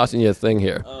 Shelby's tossing you a thing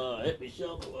here. Hit me,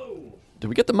 Shelby. Whoa. Did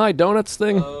we get the My Donuts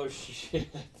thing? Oh, shit.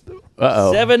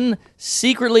 Uh-oh. 7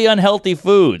 secretly unhealthy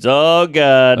foods. Oh,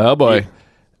 God. Oh, boy.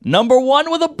 Number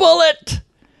 1 with a bullet.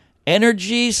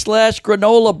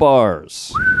 Energy/granola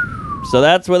bars. So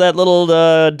that's where that little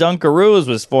Dunkaroos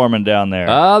was forming down there.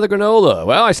 The granola.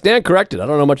 Well, I stand corrected. I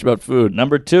don't know much about food.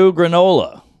 Number 2,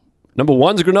 granola. Number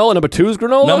one's granola. Number two's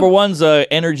granola. Number one's a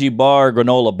energy bar,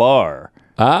 granola bar.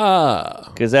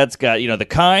 Because that's got, the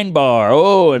Kind bar.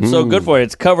 Oh, it's so good for you.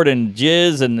 It's covered in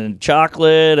jizz and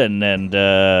chocolate and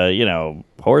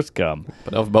horse cum.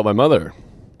 But enough about my mother.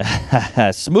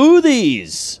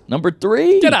 Smoothies. Number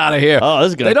 3. Get out of here. Oh, this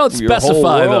is gonna, they don't your specify, whole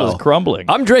world though. is crumbling.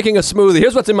 I'm drinking a smoothie.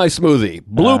 Here's what's in my smoothie.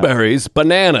 Blueberries,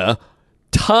 banana,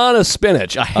 ton of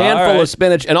spinach, a handful of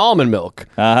spinach, and almond milk.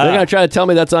 They're going to try to tell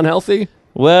me that's unhealthy?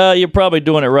 Well, you're probably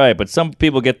doing it right, but some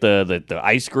people get the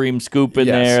ice cream scoop in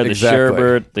there, the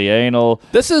sherbet, the anal.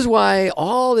 This is why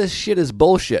all this shit is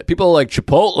bullshit. People are like,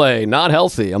 Chipotle, not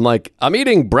healthy. I'm like, I'm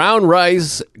eating brown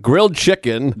rice, grilled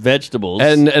chicken, vegetables,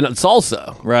 and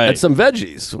salsa, right, and some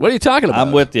veggies. What are you talking about?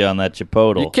 I'm with you on that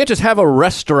Chipotle. You can't just have a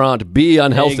restaurant be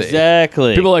unhealthy.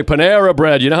 Exactly. People are like, Panera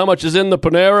bread. You know how much is in the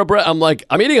Panera bread? I'm like,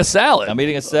 I'm eating a salad. I'm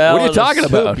eating a salad. What are you talking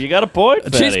about? You got a point,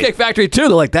 Fetty. Cheesecake Factory, too. They're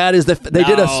like, they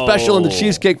did a special in the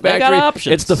Cheesecake Factory. They got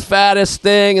options. It's the fattest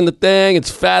thing in the thing.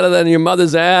 It's fatter than your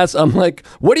mother's ass. I'm like,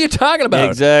 what are you talking about?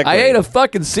 Exactly. I ate a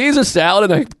fucking Caesar salad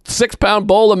and a 6-pound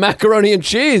bowl of macaroni and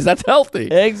cheese. That's healthy.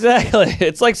 Exactly.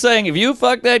 It's like saying, if you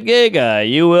fuck that gay guy,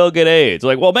 you will get AIDS.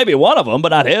 Like, well, maybe one of them, but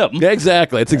not him.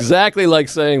 Exactly. It's exactly like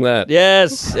saying that.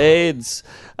 Yes, AIDS.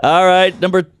 All right,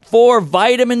 number 4,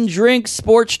 vitamin drinks,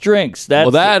 sports drinks. I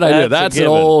knew. That's an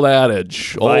old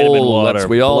adage. Vitamin water.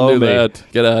 We all knew that.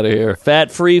 Get out of here.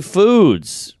 Fat-free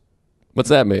foods. What's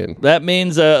that mean? That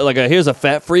means here's a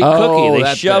fat-free cookie.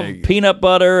 They shove peanut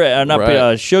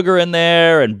butter, sugar in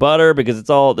there and butter because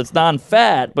it's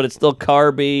non-fat, but it's still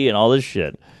carby and all this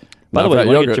shit. By the way, you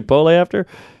want to get Chipotle after?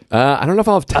 I don't know if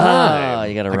I'll have time.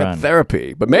 You got to run. I got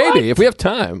therapy, but maybe if we have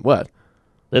time. What?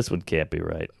 This one can't be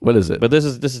right. What is it? But this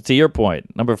is to your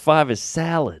point. Number 5 is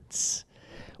salads.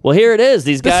 Well, here it is.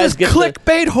 These guys get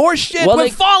clickbait horseshit. We're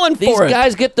falling for it. These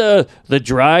guys get the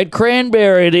dried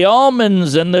cranberry, the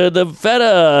almonds, and the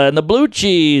feta, and the blue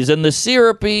cheese, and the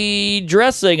syrupy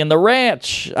dressing, and the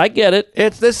ranch. I get it.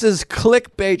 This is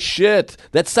clickbait shit.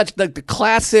 That's such the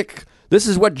classic. This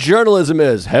is what journalism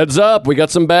is. Heads up, we got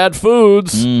some bad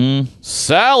foods. Mm-hmm.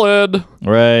 Salad.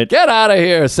 Right. Get out of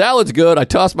here. Salad's good. I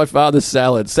tossed my father's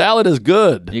salad. Salad is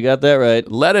good. You got that right.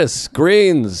 Lettuce,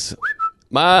 greens.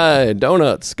 My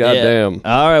donuts, goddamn.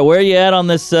 Yeah. All right, where are you at on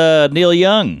this Neil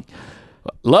Young?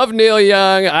 Love Neil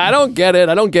Young. I don't get it.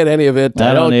 I don't get any of it.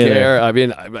 I don't care. I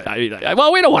mean,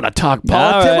 well, we don't want to talk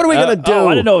politics. Right. What are we going to do?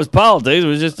 I didn't know it was politics. It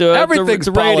was just everything's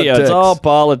it's radio. politics. It's all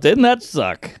politics. Didn't that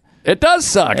suck? It does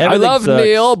suck. Everything I love sucks.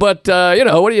 Neil, but, what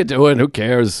are you doing? Who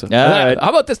cares? Right. How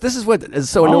about this? This is what is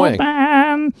so annoying.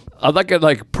 I look at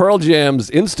like Pearl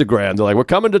Jam's Instagram. They're like, we're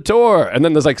coming to tour. And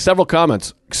then there's like several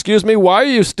comments. Excuse me, why are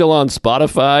you still on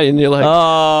Spotify? And you're like,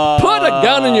 put a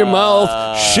gun in your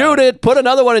mouth, shoot it, put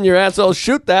another one in your asshole,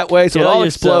 shoot that way so it all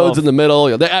explodes in the middle.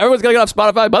 Everyone's going to get off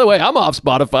Spotify. By the way, I'm off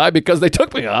Spotify because they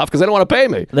took me off because they don't want to pay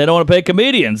me. They don't want to pay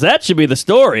comedians. That should be the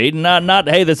story. Not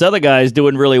hey, this other guy's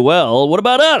doing really well. What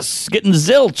about us? Getting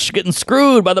zilch, getting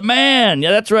screwed by the man.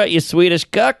 Yeah, that's right, you Swedish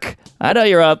cuck. I know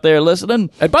you're out there listening.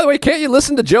 And by the way, can't you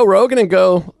listen to Joe Rogan and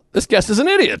go, this guest is an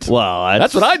idiot? Well,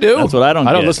 that's what I do. That's what I don't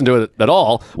listen to it at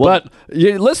all. Well, but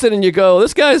you listen and you go,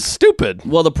 this guy's stupid.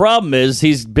 Well, the problem is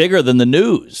he's bigger than the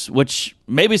news, which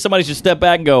maybe somebody should step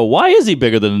back and go, why is he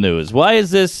bigger than the news? Why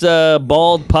is this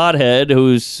bald pothead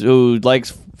who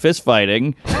likes fist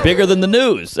fighting bigger than the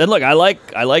news? And look, I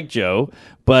like Joe.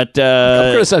 But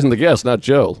I'm criticizing the guest, not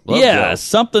Joe. Love Joe.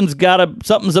 Something's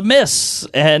amiss,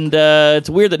 and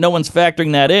it's weird that no one's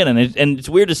factoring that in, and it's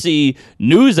weird to see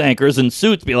news anchors in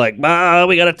suits be like, we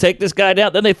got to take this guy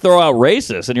down. Then they throw out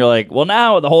racist, and you're like, well,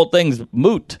 now the whole thing's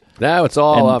moot. Now it's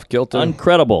all off kilter,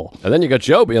 incredible. And then you got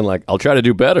Joe being like, I'll try to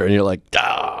do better, and you're like,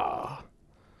 ah.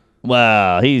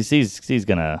 Well, he's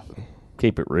gonna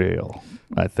keep it real,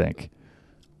 I think.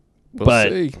 We'll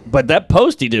see. But that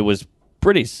post he did was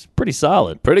pretty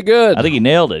solid. Pretty good. I think he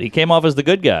nailed it. He came off as the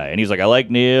good guy, and he's like, I like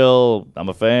Neil. I'm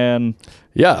a fan.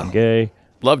 Yeah. I'm gay.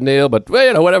 Love Neil, but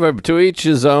whatever. To each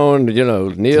his own.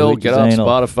 Neil, get on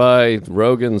Spotify.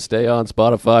 Rogan, stay on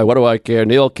Spotify. What do I care?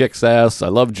 Neil kicks ass. I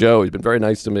love Joe. He's been very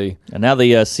nice to me. And now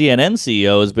the CNN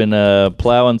CEO has been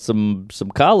plowing some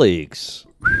colleagues.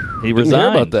 He resigned. Didn't hear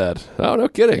about that. Oh, no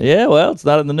kidding. Yeah, well, it's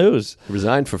not in the news.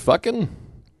 Resigned for fucking?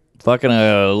 Fucking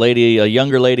a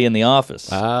younger lady in the office.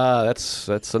 That's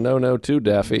a no too,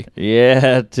 Daffy.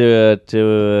 Yeah,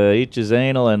 to each his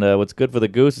anal, and what's good for the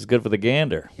goose is good for the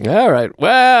gander. All right.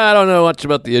 Well, I don't know much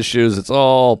about the issues. It's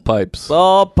all pipes. It's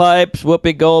all pipes.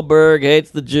 Whoopi Goldberg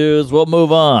hates the Jews. We'll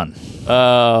move on.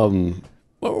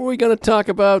 What were we going to talk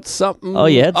about? Something. Oh,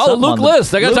 you had something Luke on the-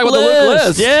 List. I got to talk about the Luke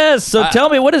List. Yes. So tell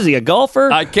me, what is he, a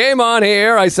golfer? I came on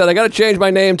here. I said I got to change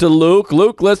my name to Luke.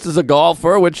 Luke List is a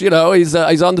golfer, which he's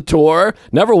on the tour.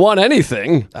 Never won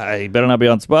anything. He better not be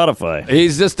on Spotify.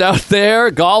 He's just out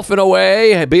there golfing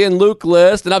away, being Luke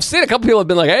List. And I've seen a couple people have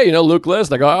been like, "Hey, Luke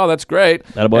List." I go, "Oh, that's great."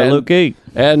 That boy Luke E.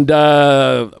 And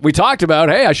we talked about,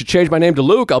 hey, I should change my name to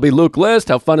Luke. I'll be Luke List.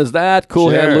 How fun is that? Cool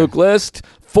Sure. hand Luke List.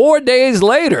 4 days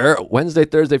later, Wednesday,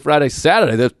 Thursday, Friday,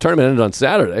 Saturday, the tournament ended on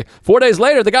Saturday. 4 days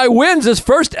later, the guy wins his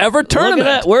first ever tournament. Look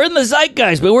at that. We're in the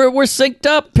zeitgeist, but we're synced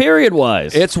up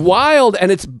period-wise. It's wild,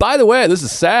 and it's, by the way, this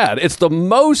is sad. It's the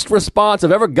most response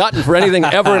I've ever gotten for anything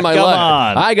ever in my Come life.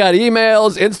 on. I got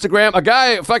emails, Instagram. A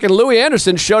guy, fucking Louis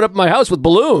Anderson, showed up at my house with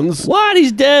balloons. What?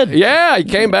 He's dead. Yeah, he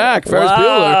came back, Ferris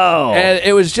Wow. Bueller. And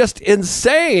it was just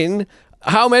insane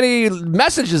how many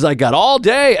messages I got all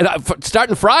day. And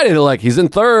starting Friday, they're like, he's in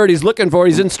third, he's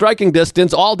in striking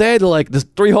distance. All day, they're like, there's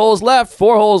 3 holes left,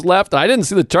 4 holes left. And I didn't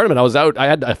see the tournament. I was out. I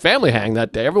had a family hang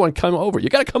that day. Everyone come over. You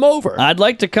got to come over. I'd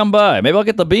like to come by. Maybe I'll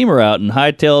get the Beamer out and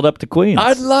hightail it up to Queens.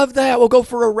 I'd love that. We'll go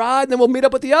for a ride, and then we'll meet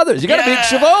up with the others. You got to meet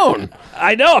Chavone.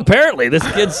 I know, apparently. This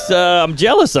kid's, I'm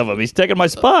jealous of him. He's taking my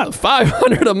spot.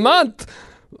 $500 a month.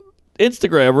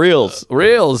 Instagram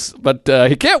Reels. But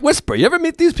he can't whisper. You ever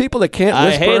meet these people that can't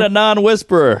whisper? I hate a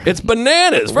non-whisperer. It's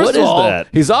bananas. First What of is all, that?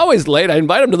 he's always late. I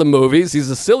invite him to the movies. He's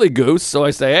a silly goose. So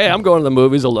I say, hey, I'm going to the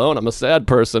movies alone. I'm a sad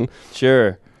person.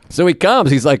 Sure. So he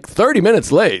comes. He's like 30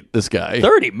 minutes late, this guy.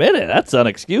 30 minutes? That's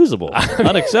unexcusable.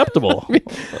 Unacceptable. I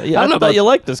don't know thought you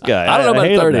liked this guy. I don't know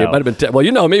hate about him 30. It now. might have been 10. Well,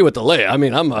 you know me with the late. I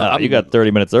mean, You got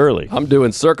 30 minutes early. I'm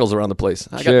doing circles around the place.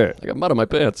 I got mud on my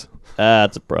pants.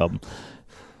 That's a problem.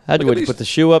 Would you these- put the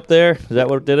shoe up there? Is that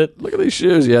what did it? Look at these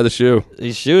shoes. Yeah, the shoe.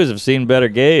 These shoes have seen better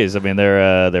days. I mean,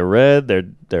 they're red.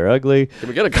 They're ugly. Can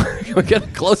we get a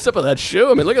close up of that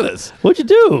shoe? I mean, look at this. What'd you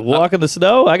do? Walk in the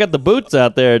snow? I got the boots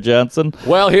out there, Johnson.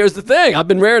 Well, here's the thing. I've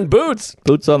been wearing boots.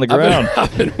 Boots on the ground.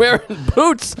 I've been wearing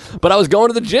boots, but I was going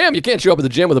to the gym. You can't show up at the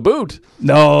gym with a boot.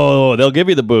 No, they'll give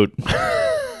you the boot.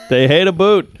 They hate a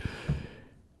boot.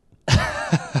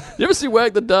 You ever see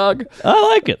Wag the Dog? I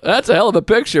like it. That's a hell of a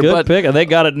picture. Good but pick, and they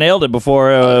got it nailed it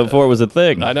before it was a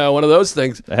thing. I know, one of those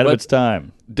things. Ahead of But its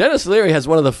time. Dennis Leary has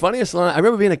one of the funniest lines. I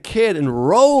remember being a kid and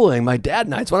rolling. My dad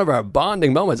and I. It's one of our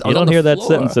bonding moments. I You was on don't the hear that floor.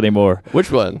 sentence anymore.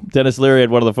 Which one? Dennis Leary had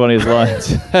one of the funniest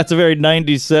lines. That's a very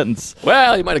 90s sentence.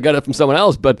 Well, you might have got it from someone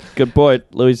else, but Good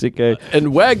point, Louis C.K.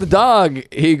 and Wag the Dog,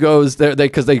 he goes there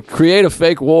because they create a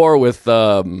fake war with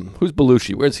who's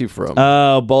Belushi? Where's he from?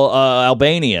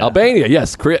 Albania. Albania.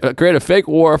 Yes, create a fake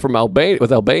war from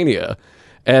Albania.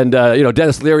 And,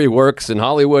 Dennis Leary works in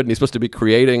Hollywood, and he's supposed to be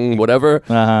creating whatever.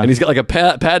 And he's got like a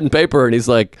pad and paper, and he's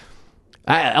like,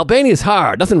 Albania's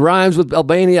hard. Nothing rhymes with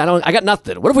Albania. I got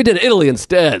nothing. What if we did Italy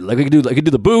instead? Like we could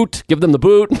do the boot, give them the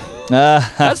boot.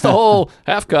 That's the whole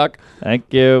half-cock.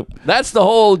 Thank you. That's the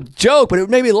whole joke, but it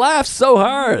made me laugh so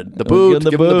hard. The boot,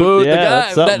 give give them him the the boot. boot. Yeah, The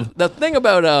that's guy, something. the thing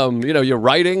about your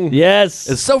writing Yes.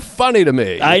 is so funny to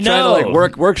me. I You're trying to know.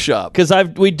 workshop. Because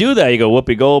we do that. You go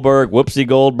Whoopi Goldberg, Whoopsie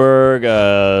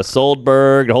Goldberg,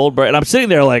 Soldberg, Holdberg, and I'm sitting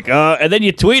there like, and then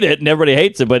you tweet it and everybody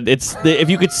hates it. But if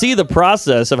you could see the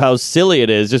process of how silly it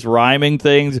is, just rhyming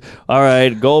things. All right,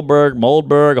 Goldberg,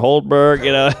 Moldberg, Holdberg.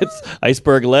 It's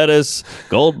iceberg lettuce,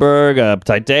 Goldberg,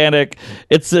 Titanic.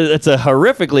 It's a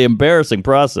horrifically embarrassing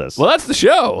process. Well, that's the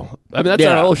show. I mean, that's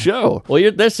Yeah. our whole show.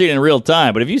 Well, they're seeing it in real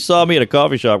time. But if you saw me at a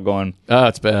coffee shop going, Oh,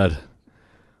 it's bad.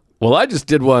 Well, I just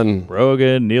did one.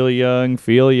 Rogan, Neil Young,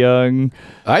 Feel Young.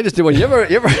 I just did one. You ever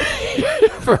you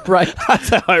ever write? That's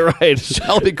how I write.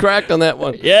 Shelby cracked on that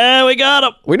one. Yeah, we got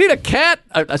him. We need a cat,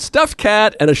 a stuffed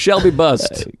cat, and a Shelby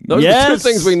bust. Those are the two Yes.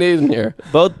 things we need in here.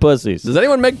 Both pussies. Does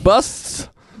anyone make busts?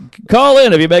 Call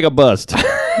in if you make a bust.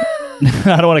 I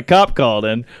don't want a cop called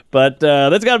in, but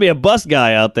there's got to be a bust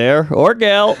guy out there or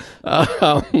gal.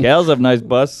 Gals have nice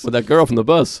busts. With that girl from the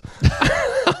bus.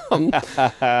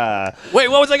 Wait,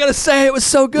 what was I going to say? It was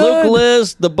so good. Luke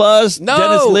List, the bust, No.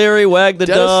 Dennis Leary, Wag the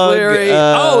Dennis Dog. Leary.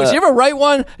 Did you ever write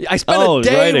one? I spent a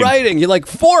day writing. You're like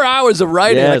 4 hours of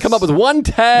writing. And I Yes. come up with one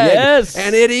tag. Yes.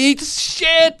 And it eats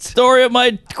shit. Story of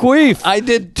my queef. I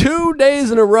did 2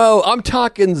 days in a row. I'm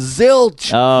talking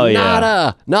zilch. Oh, yeah.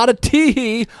 Nada. Not a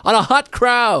tee on a hot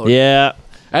crowd. Yeah.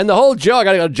 And the whole joke,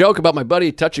 I got a joke about my buddy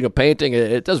touching a painting.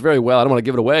 It does very well. I don't want to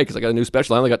give it away because I got a new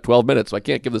special. I only got 12 minutes, so I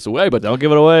can't give this away. But Don't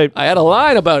give it away. I had a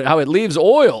line about how it leaves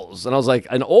oils. And I was like,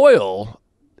 an oil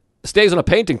stays on a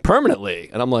painting permanently.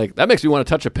 And I'm like, that makes me want to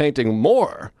touch a painting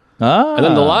more. Ah. And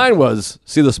then the line was,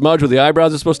 see the smudge where the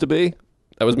eyebrows are supposed to be?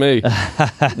 That was me.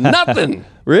 Nothing.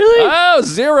 Really? Oh,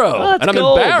 zero. that's and I'm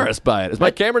gold. embarrassed by it. Is my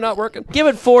camera not working? Give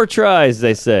it 4 tries,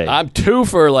 they say. I'm 2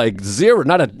 for like 0.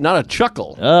 Not a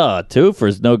chuckle. Oh, 2 for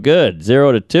is no good.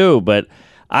 0 to 2. But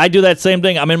I do that same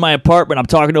thing. I'm in my apartment. I'm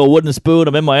talking to a wooden spoon.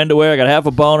 I'm in my underwear. I got half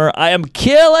a boner. I am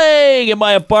killing in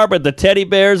my apartment. The teddy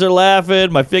bears are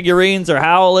laughing. My figurines are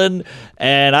howling.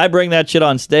 And I bring that shit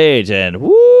on stage. And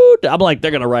woo, I'm like,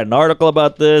 they're going to write an article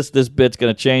about this. This bit's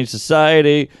going to change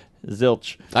society.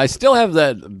 Zilch. I still have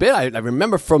that bit. I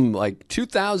remember from like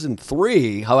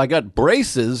 2003 how I got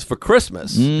braces for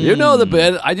Christmas. You know the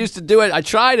bit. I used to do it. I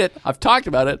tried it. I've talked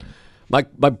about it. My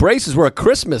braces were a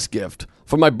Christmas gift.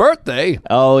 For my birthday,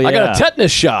 Oh, yeah. I got a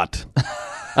tetanus shot.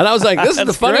 And I was like, this is the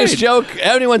That's funniest great. joke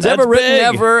anyone's That's ever written big.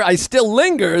 ever. I still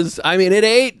lingers. I mean, it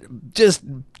ate just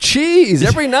cheese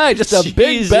every night, just a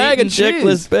big bag of Chickless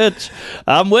cheese. bitch.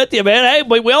 I'm with you, man. Hey,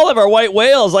 we all have our white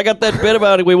whales. I got that bit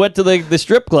about it. We went to the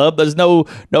strip club. There's no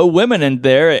women in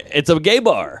there. It's a gay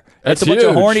bar. That's It's a bunch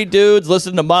of huge. horny dudes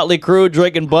listening to Motley Crue,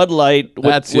 drinking Bud Light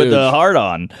That's with huge. a heart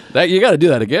on. You got to do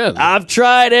that again. I've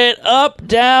tried it. Up,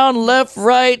 down, left,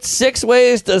 right, 6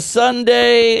 ways to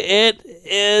Sunday. It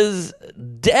is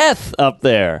death up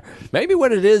there. Maybe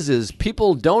what it is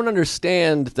people don't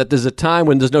understand that there's a time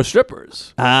when there's no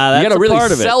strippers. That's you got a to really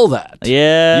part of it. sell that.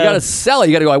 Yeah. You got to sell it.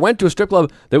 You got to go, I went to a strip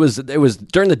club. It was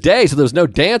during the day, so there was no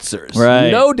dancers.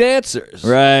 Right. No dancers.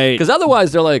 Right. Because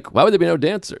otherwise they're like, why would there be no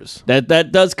dancers?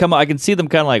 That does come. I can see them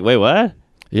kind of like, wait, what?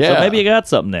 Yeah. So maybe you got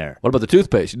something there. What about the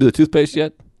toothpaste? You do the toothpaste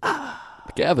yet?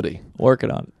 The cavity. Working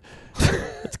on it.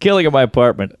 It's killing in my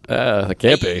apartment. That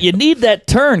can't be. You need that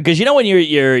turn because you know when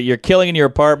you're killing in your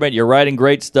apartment, you're writing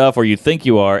great stuff, or you think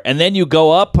you are, and then you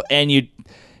go up and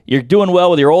you're doing well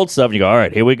with your old stuff. And you go, all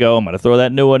right, here we go. I'm gonna throw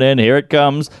that new one in. Here it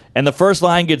comes, and the first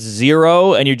line gets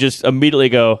 0, and you just immediately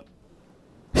go,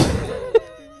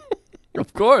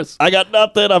 Of course. I got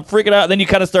nothing. I'm freaking out. And then you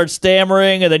kind of start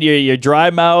stammering, and then you're dry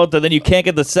mouth, and then you can't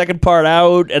get the second part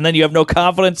out, and then you have no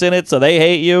confidence in it, so they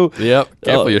hate you. Yep.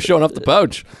 Careful, Oh. you're showing off the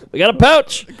pouch. We got a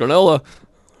pouch. Granola.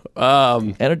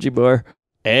 Energy bar.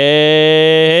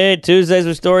 Hey, Tuesdays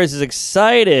with Stories is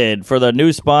excited for the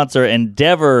new sponsor,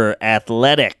 Endeavor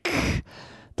Athletic.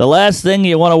 The last thing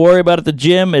you want to worry about at the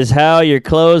gym is how your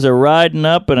clothes are riding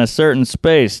up in a certain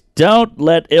space. Don't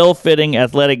let ill-fitting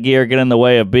athletic gear get in the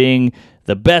way of being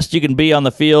the best you can be on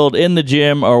the field, in the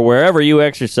gym, or wherever you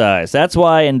exercise. That's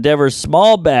why Endeavor's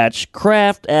small batch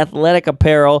craft athletic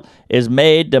apparel is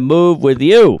made to move with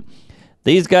you.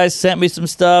 These guys sent me some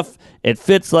stuff. It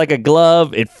fits like a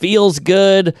glove. It feels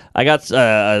good. I got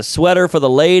a sweater for the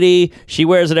lady. She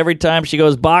wears it every time she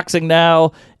goes boxing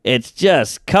now. It's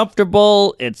just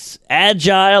comfortable. It's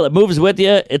agile. It moves with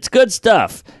you. It's good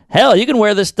stuff. Hell, you can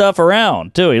wear this stuff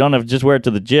around, too. You don't have to just wear it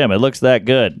to the gym. It looks that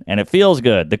good, and it feels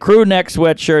good. The crew neck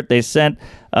sweatshirt they sent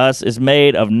us is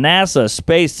made of NASA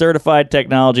space-certified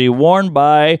technology worn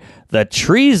by the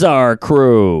Trezar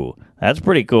crew. That's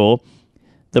pretty cool.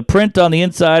 The print on the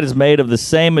inside is made of the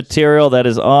same material that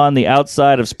is on the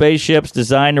outside of spaceships,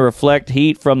 designed to reflect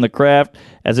heat from the craft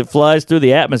as it flies through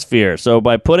the atmosphere. So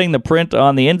by putting the print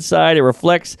on the inside, it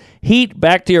reflects heat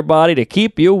back to your body to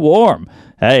keep you warm.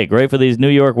 Hey, great for these New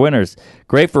York winters.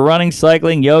 Great for running,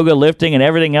 cycling, yoga, lifting, and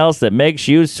everything else that makes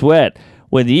you sweat.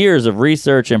 With years of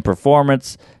research and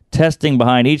performance testing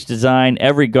behind each design,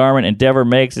 every garment Endeavor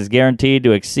makes is guaranteed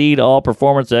to exceed all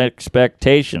performance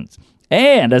expectations.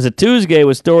 And as a Tuesday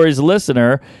with Stories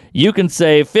listener, you can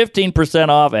save 15%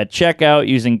 off at checkout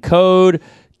using code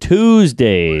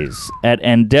Tuesdays at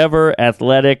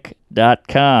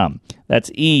EndeavorAthletic.com. That's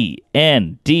ENDEAVOR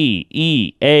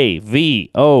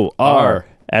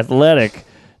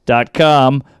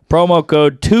Athletic.com. Promo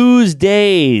code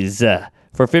Tuesdays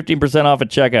for 15% off at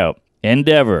checkout.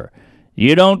 Endeavor.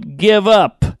 You don't give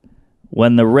up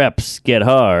when the reps get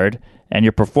hard, and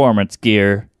your performance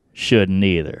gear shouldn't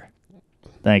either.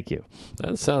 Thank you.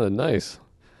 That sounded nice.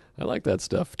 I like that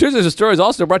stuff. Tuesdays with Stories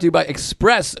also brought to you by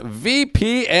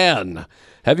ExpressVPN.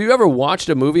 Have you ever watched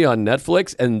a movie on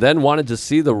Netflix and then wanted to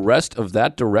see the rest of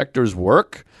that director's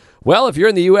work? Well, if you're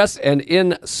in the U.S. and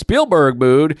in Spielberg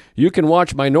mood, you can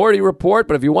watch Minority Report,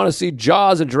 but if you want to see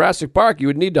Jaws and Jurassic Park, you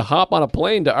would need to hop on a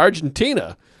plane to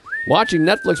Argentina. Watching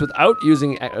Netflix without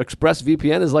using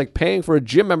ExpressVPN is like paying for a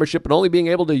gym membership and only being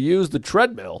able to use the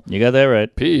treadmill. You got that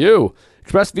right. PU.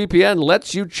 ExpressVPN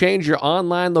lets you change your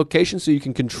online location so you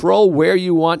can control where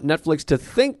you want Netflix to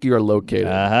think you're located.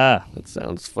 Aha. That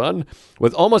sounds fun.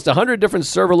 With almost 100 different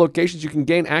server locations, you can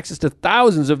gain access to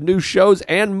thousands of new shows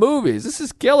and movies. This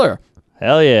is killer.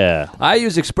 Hell yeah. I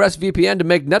use ExpressVPN to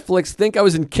make Netflix think I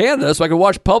was in Canada so I could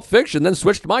watch Pulp Fiction, then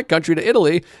switch to my country to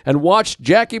Italy and watch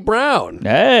Jackie Brown.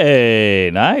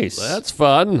 Hey, nice. That's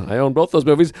fun. I own both those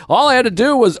movies. All I had to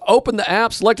do was open the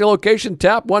app, select a location,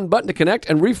 tap one button to connect,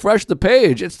 and refresh the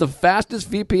page. It's the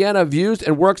fastest VPN I've used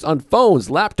and works on phones,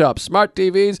 laptops, smart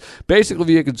TVs. Basically, if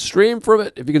you can stream from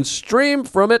it,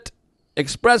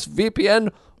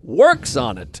 ExpressVPN works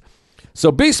on it. So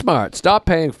be smart. Stop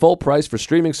paying full price for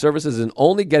streaming services and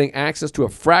only getting access to a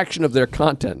fraction of their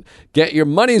content. Get your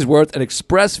money's worth at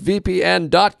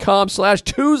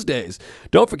expressvpn.com/Tuesdays.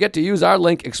 Don't forget to use our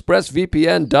link,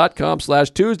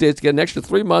 expressvpn.com/Tuesdays, to get an extra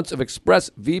 3 months of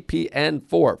ExpressVPN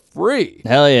for free.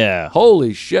 Hell yeah.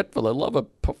 Holy shit, for the love of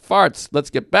farts. Let's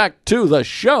get back to the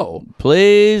show.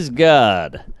 Please,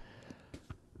 God.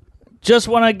 Just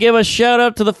want to give a shout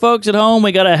out to the folks at home.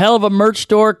 We got a hell of a merch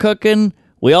store cooking.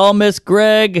 We all miss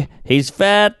Greg. He's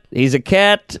fat. He's a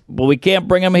cat, but we can't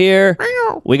bring him here.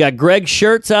 We got Greg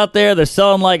shirts out there. They're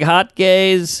selling like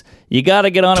hotcakes. You got to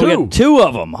get on it. We got 2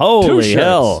 of them. Holy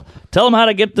hell. Tell them how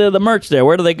to get the merch there.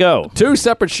 Where do they go? 2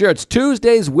 separate shirts.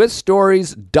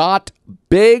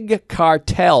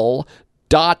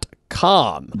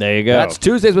 Tuesdayswithstories.bigcartel.com. There you go. That's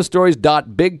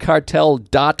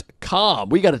Tuesdayswithstories.bigcartel.com.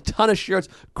 We got a ton of shirts,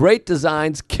 great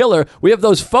designs, killer. We have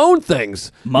those phone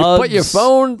things. Mugs. You put your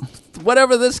phone,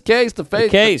 whatever this case, the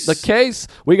case. The case.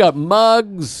 We got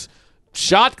mugs.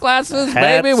 Shot glasses,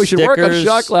 hats, maybe we should work on stickers.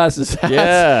 shot glasses. Hats,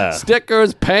 Yeah.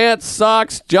 stickers, pants,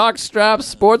 socks, jock straps,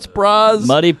 sports bras,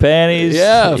 Muddy panties.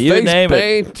 yeah, you face name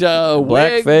paint,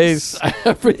 Black wigs, face.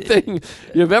 everything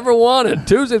you've ever wanted.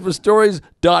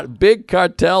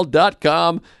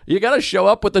 Tuesdaysforstories.bigcartel.com. You got to show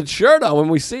up with the shirt on when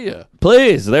we see you. it.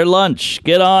 Please, their lunch.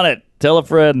 Get on it. Tell a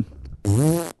friend.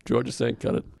 George is saying,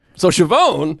 cut it. So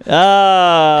Siobhan,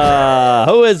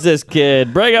 Who is this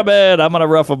kid? Bring him in. I'm going to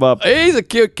rough him up. he's a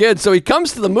cute kid. So he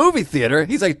comes to the movie theater.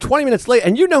 He's like 20 minutes late.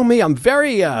 And you know me, I'm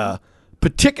very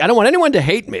particular. I don't want anyone to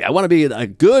hate me. I want to be a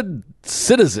good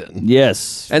citizen.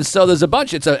 Yes. And so there's a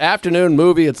bunch. It's an afternoon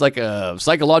movie. It's like a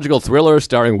psychological thriller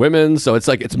starring women. So it's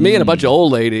me and a bunch of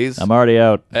old ladies. I'm already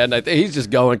out. And I think he's just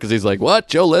going because he's like, what?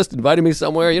 Joe List invited me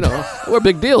somewhere? You know, we're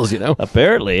big deals, you know?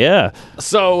 Apparently, yeah.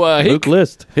 So Luke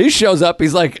List. he shows up.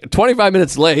 He's like 25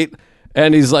 minutes late.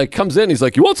 And he's like, comes in. He's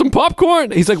like, you want some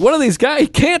popcorn? He's like, one of these guys. He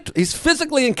can't. He's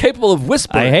physically incapable of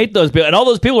whispering. I hate those people. And all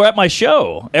those people are at my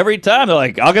show. Every time they're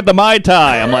like, I'll get the Mai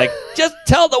Tai. I'm like, just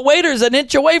tell the waiters an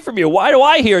inch away from you. Why do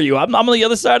I hear you? I'm on the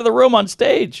other side of the room on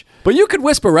stage. But you could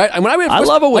whisper, right? And when I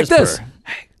love a whisper. Like this.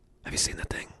 Hey, have you seen that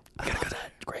thing? I gotta go there.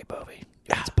 It's a great movie.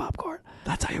 Yeah. It's popcorn.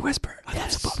 That's how you whisper. I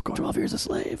love some popcorn. 12 Years a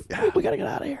Slave. Yeah. We got to get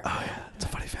out of here. Oh, yeah. It's a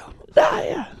funny film.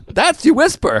 Yeah. That's you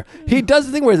whisper. He does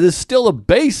the thing where there's still a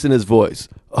bass in his voice.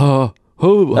 And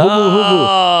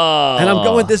I'm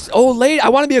going, this old lady, I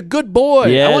want to be a good boy.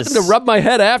 Yes. I want them to rub my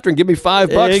head after and give me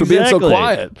 $5 for being so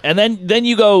quiet. And then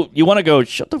you want to go,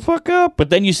 shut the fuck up. But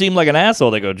then you seem like an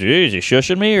asshole. They go, geez, you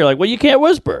shushing me? You're like, well, you can't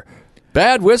whisper.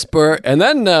 Bad whisper. And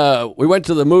then we went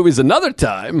to the movies another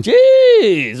time.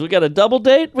 Jeez, we got a double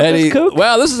date with this kook?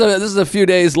 Well, this is a few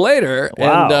days later.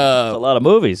 Wow, And, that's a lot of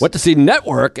movies. went to see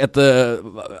Network at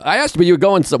I asked you, but you were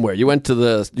going somewhere. You were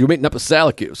meeting up with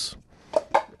Syracuse.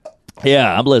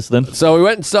 Yeah, I'm listening. So we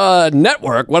went and saw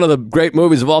Network, one of the great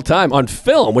movies of all time, on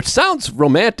film, which sounds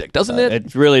romantic, doesn't it?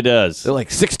 It really does. They're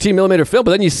like 16 millimeter film,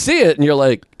 but then you see it and you're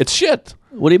like, it's shit.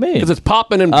 What do you mean? Because it's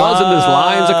popping and buzzing, there's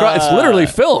lines across. It's literally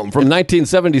film from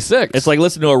 1976. It's like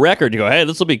listening to a record. You go, hey,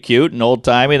 this will be cute and old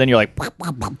timey. Then you're like,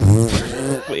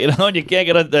 you know, and you can't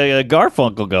get a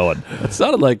Garfunkel going. It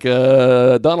sounded like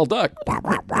Donald Duck.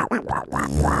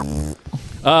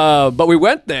 But we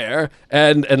went there,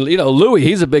 and you know, Louis,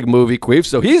 he's a big movie queef,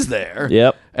 so he's there.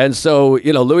 Yep. And so,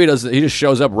 you know, Louis he just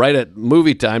shows up right at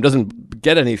movie time, doesn't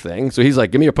get anything. So he's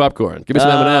like, give me your popcorn, give me some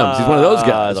M&Ms. He's one of those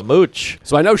guys. The mooch.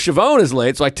 So I know Siobhan is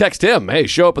late, so I text him, hey,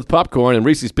 show up with popcorn and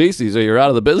Reese's Pieces or you're out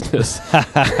of the business.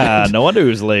 No wonder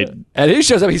who's late. And he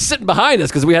shows up, he's sitting behind us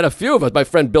because we had a few of us. My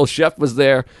friend Bill Sheff was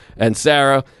there and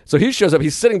Sarah. So he shows up,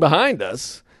 he's sitting behind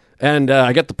us. And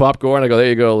I get the popcorn. I go, there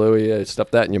you go, Louis. Stuff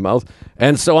that in your mouth.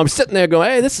 And so I'm sitting there going,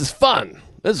 hey, this is fun.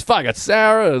 This is fun. I got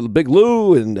Sarah, Big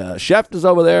Lou, and Chef is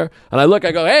over there. And I look,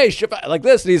 I go, hey, Chef, like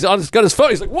this. And he's got his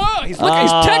phone. He's like, whoa. He's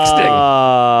texting.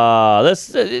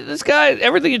 This guy,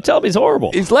 everything you tell me is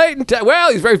horrible. He's late.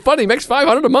 Well, he's very funny. He makes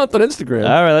 $500 a month on Instagram.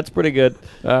 All right, that's pretty good.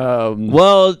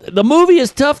 Well, the movie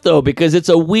is tough, though, because it's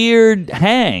a weird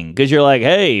hang. Because you're like,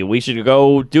 hey, we should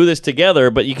go do this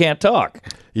together, but you can't talk.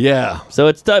 Yeah. So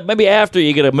it's maybe after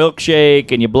you get a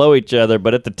milkshake and you blow each other,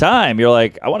 but at the time you're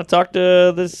like, I want to talk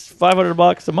to this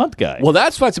 $500 a month guy. Well,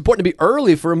 that's why it's important to be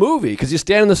early for a movie, because you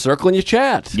stand in the circle and you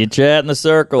chat. You chat in the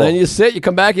circle. Then you sit, you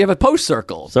come back, you have a post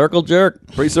circle. Circle jerk.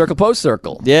 Pre-circle,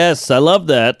 post-circle. Yes, I love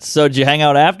that. So did you hang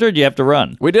out after? Or did you have to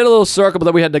run? We did a little circle, but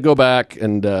then we had to go back,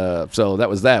 and so that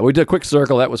was that. We did a quick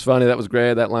circle. That was funny. That was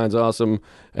great. That line's awesome.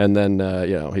 And then,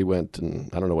 he went, and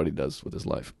I don't know what he does with his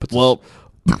life. Well...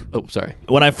 Oh, sorry.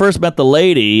 When I first met the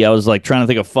lady, I was like trying to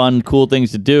think of fun, cool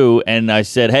things to do, and I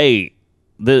said, "Hey,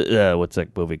 what's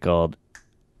that movie called?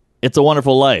 It's a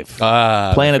Wonderful Life.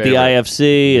 Playing at the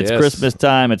IFC. It's Christmas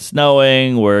time. It's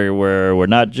snowing. We're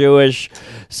not Jewish,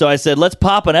 so I said, let's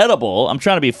pop an edible. I'm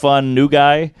trying to be fun, new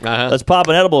guy. Let's pop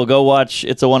an edible. Go watch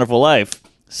It's a Wonderful Life."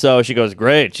 So she goes,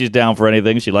 "Great. She's down for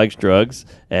anything. She likes drugs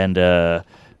and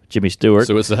Jimmy Stewart.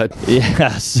 Suicide.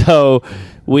 Yeah. So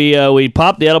we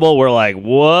popped the edible. We're like,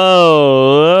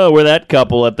 whoa. We're that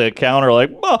couple at the counter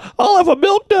like, oh, I'll have a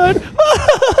milk done.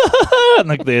 And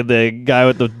like the guy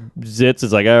with the zits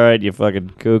is like, all right, you fucking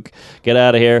kook. Get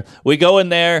out of here. We go in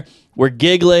there. We're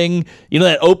giggling. You know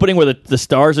that opening where the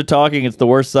stars are talking? It's the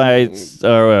worst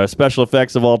special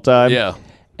effects of all time. Yeah.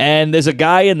 And there's a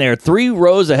guy in there 3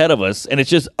 rows ahead of us, and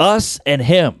it's just us and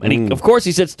him. And he, of course,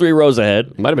 he sits 3 rows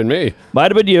ahead. Might have been me.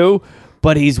 Might have been you.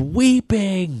 But he's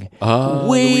weeping.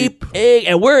 Weeping.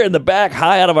 And we're in the back,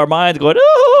 high out of our minds, going,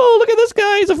 oh, look at this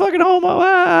guy. He's a fucking homo.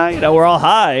 We're all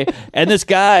high. And this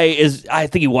guy is, I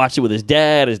think he watched it with his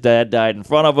dad. His dad died in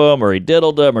front of him, or he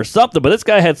diddled him, or something. But this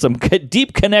guy had some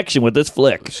deep connection with this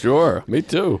flick. Sure. Me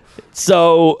too.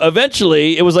 So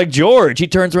eventually, it was like George. He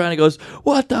turns around and goes,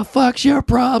 what the fuck's your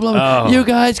problem? Oh. You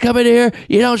guys come in here.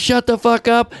 You don't shut the fuck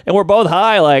up. And we're both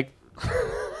high like...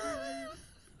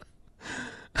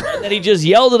 And then he just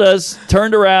yelled at us,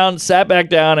 turned around, sat back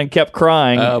down, and kept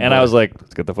crying. And I was like,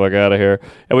 let's get the fuck out of here.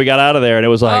 And we got out of there, and it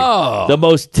was like the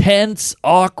most tense,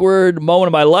 awkward moment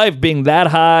of my life, being that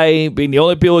high, being the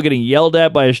only people getting yelled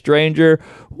at by a stranger.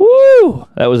 Woo!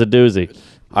 That was a doozy.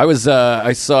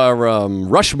 I saw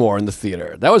Rushmore in the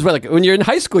theater. That was like when you're in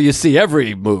high school, you see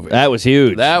every movie. That was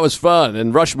huge. That was fun.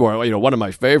 And Rushmore, one of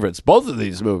my favorites. Both of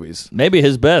these movies. Maybe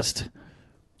his best.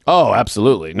 Oh,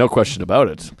 absolutely. No question about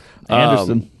it.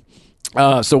 Anderson.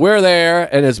 So we're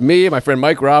there, and it's me, my friend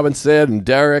Mike Robinson, and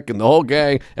Derek, and the whole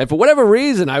gang. And for whatever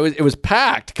reason, it was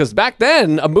packed, because back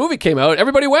then, a movie came out,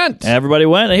 everybody went. Everybody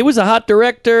went. And he was a hot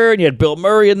director, and you had Bill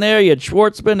Murray in there, you had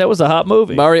Schwartzman. That was a hot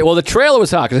movie. Well, the trailer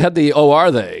was hot, because it had the "Oh,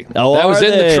 are they?" That was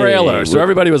in the trailer. So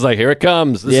everybody was like, here it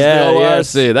comes. This is the ORC.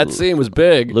 Yes. That scene was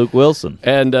big. Luke Wilson.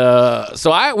 And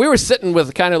so we were sitting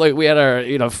with kind of like, we had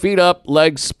our feet up,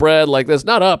 legs spread like this.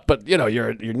 Not up, but,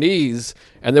 your knees.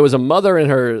 And there was a mother and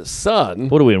her son.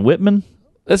 What are we in, Whitman?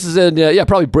 This is in,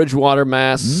 probably Bridgewater,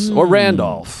 Mass. Or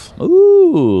Randolph.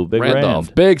 Ooh, big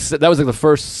Randolph. That was like the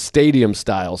first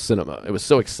stadium-style cinema. It was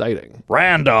so exciting.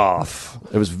 Randolph.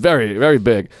 It was very, very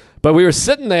big. But we were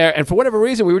sitting there, and for whatever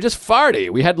reason, we were just farty.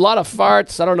 We had a lot of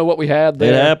farts. I don't know what we had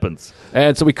there. It happens.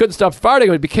 And so we couldn't stop farting,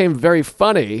 and it became very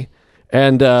funny.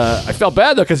 And I felt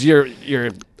bad, though, because your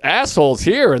asshole's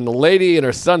here, and the lady and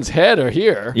her son's head are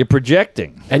here. You're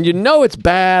projecting. And it's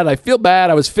bad. I feel bad.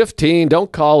 I was 15.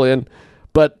 Don't call in.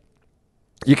 But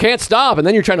you can't stop, and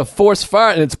then you're trying to force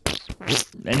fart, and it's...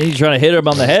 And then you're trying to hit him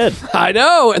on the head. I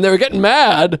know, and they were getting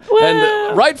mad,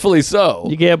 and rightfully so.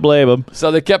 You can't blame them.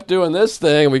 So they kept doing this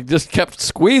thing, and we just kept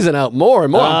squeezing out more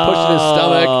and more. I'm pushing his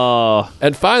stomach.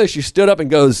 And finally, she stood up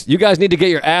and goes, you guys need to get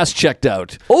your ass checked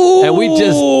out. Ooh. And we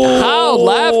just howled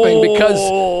laughing because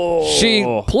she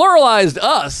pluralized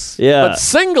us, but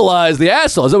singleized the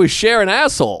asshole, as though we share an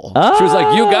asshole. She was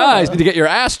like, you guys need to get your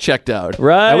ass checked out.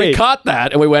 Right. And we caught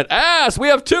that, and we went, ass, we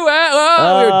have 2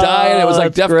 ass. We were dying. It was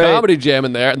like Def Comedy Jam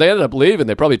in there, and they ended up leaving.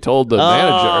 They probably told the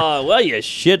manager. Oh, well, you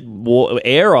shit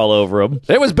air all over him.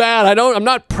 It was bad. I'm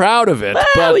not proud of it. Well,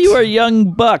 but you were a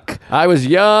young buck. I was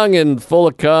young and full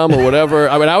of cum or whatever.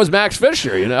 I mean, I was Max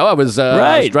Fisher. I was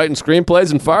writing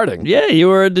screenplays and farting. Yeah, you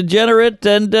were a degenerate,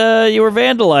 and you were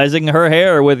vandalizing her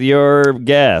hair with your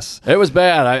gas. It was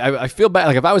bad. I feel bad.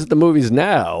 Like if I was at the movies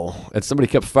now and somebody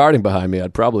kept farting behind me,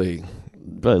 I'd probably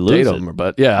lose date them.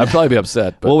 But yeah, I'd probably be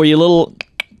upset. But. Well, were you a little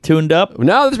tuned up?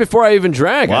 No, this is before I even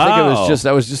drank. Wow. I think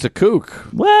I was just a kook.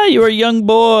 Well, you were a young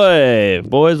boy.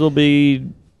 Boys will be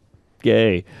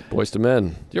gay. Boys to Men.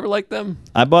 Do you ever like them?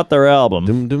 I bought their album.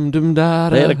 Dum, dum, dum, da,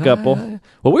 They had a da, couple.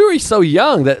 Well, we were so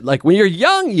young that like when you're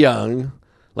young,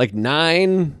 like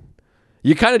 9,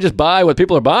 you kind of just buy what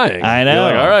people are buying. I know.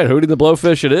 You're like, all right, Hootie and the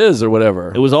Blowfish it is, or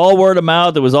whatever. It was all word of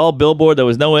mouth. It was all Billboard. There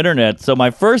was no internet. So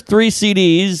my first 3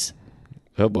 CDs,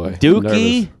 oh boy,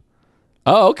 Dookie.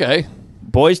 Oh, okay.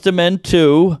 Boys to Men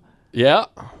 2, Yeah.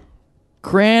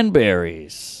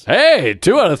 Cranberries. Hey,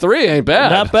 2 out of 3 ain't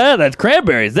bad. Not bad. That's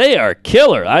cranberries. They are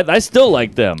killer. I still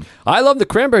like them. I love the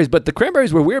cranberries, but the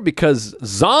cranberries were weird because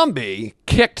Zombie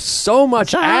kicked so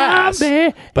much ass.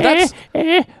 But that's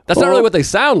not really what they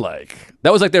sound like.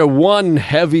 That was like their one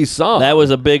heavy song. That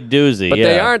was a big doozy. But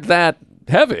they aren't that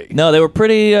heavy. No, they were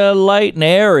pretty light and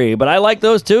airy, but I like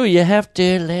those too. You have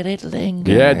to let it linger.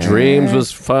 Yeah, Dreams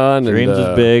was fun. Dreams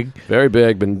was big. Very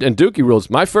big. And Dookie Rules.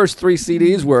 My first 3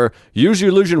 CDs were Use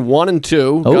Your Illusion 1 and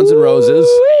 2, Guns N' Roses,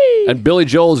 and Billy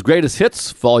Joel's Greatest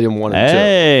Hits, Volume 1 and 2.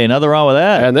 Hey, nothing wrong with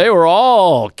that. And they were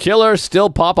all killer. Still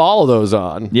pop all of those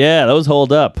on. Yeah, those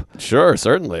hold up. Sure,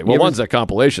 certainly. Well, one's a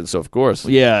compilation, so of course.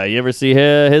 Yeah, you ever see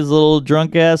his little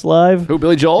drunk ass live? Who,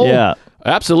 Billy Joel? Yeah.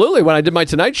 Absolutely. When I did my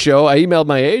Tonight Show, I emailed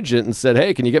my agent and said,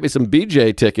 hey, can you get me some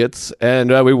BJ tickets?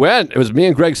 And we went. It was me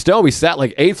and Greg Stone. We sat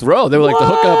like 8th row. They were like the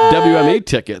hookup WME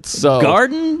tickets. So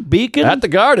Garden? Beacon? At the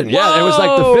Garden, yeah. It was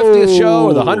like the 50th show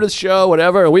or the 100th show,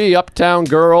 whatever. We uptown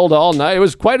girled all night. It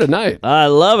was quite a night. I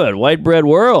love it. White Bread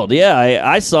World. Yeah,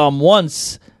 I saw him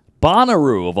once.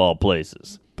 Bonnaroo, of all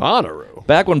places. Bonnaroo.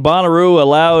 Back when Bonnaroo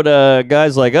allowed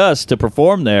guys like us to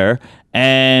perform there,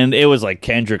 and it was like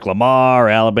Kendrick Lamar,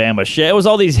 Alabama Shea. It was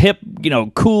all these hip,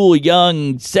 cool,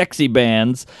 young, sexy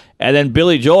bands. And then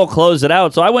Billy Joel closed it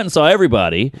out. So I went and saw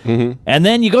everybody. Mm-hmm. And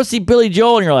then you go see Billy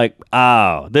Joel, and you're like,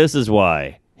 oh, this is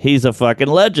why. He's a fucking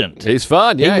legend. He's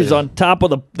fun, yeah. He was on top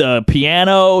of the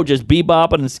piano, just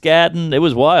bebopping and scatting. It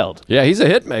was wild. Yeah, he's a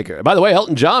hit maker. By the way,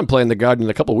 Elton John playing the Garden in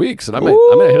a couple weeks, and I'm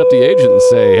gonna hit up the agent and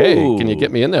say, hey, can you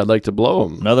get me in there? I'd like to blow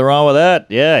him. Nothing wrong with that.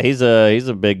 Yeah, he's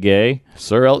a big gay.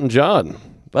 Sir Elton John.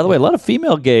 By the way, a lot of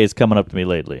female gays coming up to me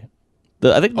lately.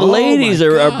 I think the ladies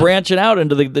are branching out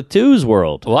into the twos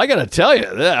world. Well, I got to tell you,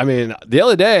 I mean, the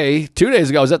other day, 2 days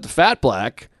ago, I was at the Fat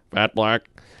Black,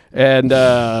 and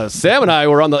Sam and I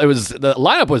were on the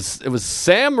lineup was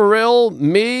Sam Morrill,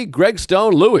 me, Greg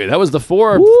Stone, Louie. That was the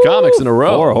 4 comics in a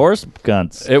row. 4 horse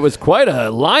cunts. It was quite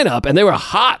a lineup, and they were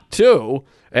hot too.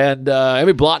 And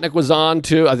Amy Blotnick was on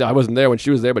too. I wasn't there when she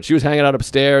was there, but she was hanging out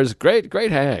upstairs. Great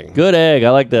hang. Good egg. I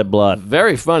like that Blot.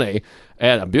 Very funny.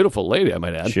 And a beautiful lady, I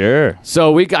might add. Sure.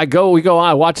 So we go on.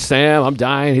 I watch Sam. I'm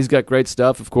dying. He's got great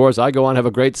stuff, of course. I go on, have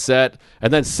a great set.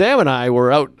 And then Sam and I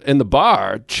were out in the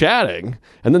bar chatting.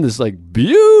 And then this like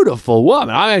beautiful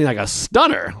woman, I mean like a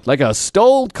stunner, like a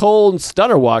stone cold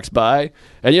stunner walks by.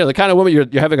 And the kind of woman you're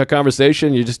having a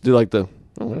conversation, you just do like the,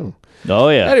 Oh,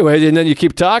 yeah. Anyway, and then you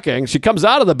keep talking. She comes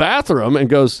out of the bathroom and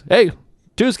goes, hey,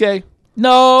 Tuesday.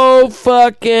 No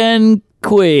fucking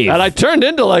queef. And I turned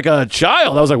into like a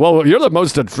child. I was like, well, you're the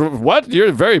most, what?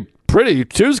 You're very pretty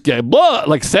Tuesday. Blah.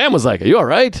 Like Sam was like, are you all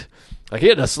right? Like he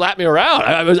had to slap me around.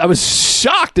 I was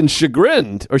shocked and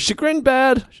chagrined. Or chagrined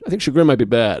bad? I think chagrin might be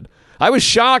bad. I was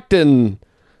shocked and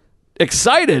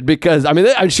excited because,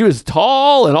 she was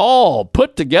tall and all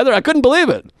put together. I couldn't believe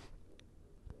it.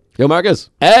 Yo, Marcus.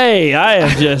 Hey, I am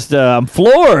just, I'm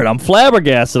floored. I'm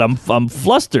flabbergasted. I'm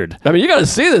flustered. I mean, you got to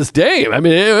see this dame. I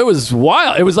mean, it was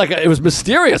wild. It was like, it was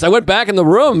mysterious. I went back in the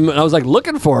room and I was like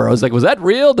looking for her. I was like, was that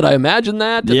real? Did I imagine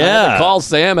that? Did I have to call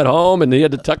Sam at home and he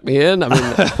had to tuck me in? I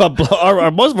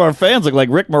mean, most of our fans look like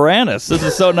Rick Moranis. This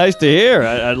is so nice to hear.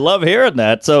 I love hearing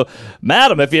that. So,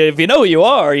 madam, if you know who you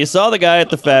are, you saw the guy at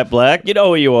the Fat Black. You know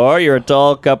who you are. You're a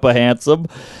tall cup of handsome.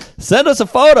 Send us a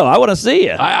photo. I want to see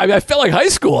you. I felt like high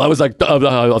school. I was like,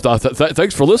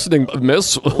 thanks for listening,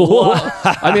 miss. This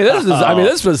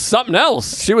was something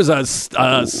else. She was a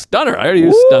stunner. I already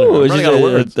used stunner. I'm running out of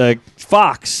words.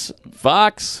 Fox.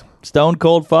 Fox? Stone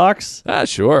Cold Fox?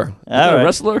 Sure. All right. A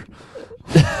wrestler?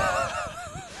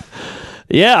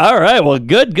 Yeah, all right. Well,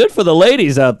 good for the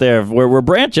ladies out there. We're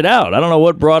branching out. I don't know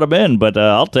what brought them in, but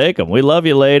I'll take them. We love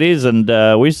you, ladies,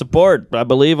 and we support, I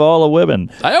believe, all the women.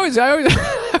 I always worry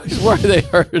they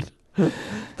heard.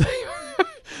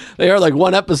 They heard like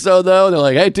one episode though, and they're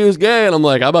like, "Hey, Tuesday," and I'm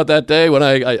like, "How about that day when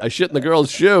I shit in the girl's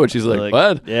shoe?" And she's like,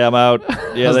 "What?" Yeah, I'm out.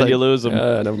 Yeah, then you lose them.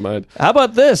 Never mind. How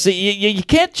about this? You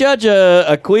can't judge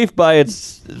a queef by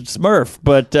its Smurf,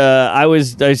 but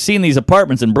I've seen these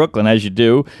apartments in Brooklyn, as you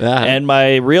do, and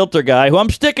my realtor guy, who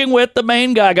I'm sticking with, the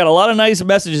main guy, got a lot of nice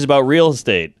messages about real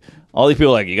estate. All these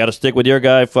people are like, you got to stick with your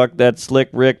guy. Fuck that slick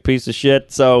Rick piece of shit.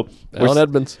 So Alan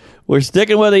Edmonds. We're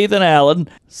sticking with Ethan Allen.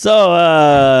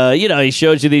 So, he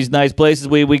shows you these nice places.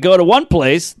 We go to one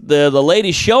place. The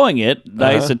lady showing it,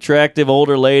 nice, attractive,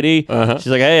 older lady. She's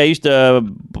like, hey, I used to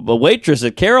a waitress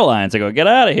at Caroline's. I go, get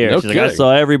out of here. She's like, I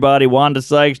saw everybody, Wanda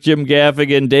Sykes, Jim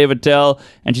Gaffigan, David Tell.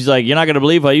 And she's like, you're not going to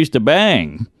believe I used to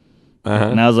bang.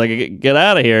 And I was like, get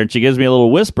out of here. And she gives me a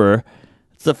little whisper.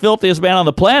 It's the filthiest man on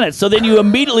the planet. So then you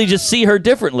immediately just see her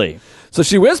differently. So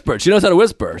she whispered. She knows how to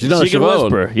whisper. She's not She can Siobhan.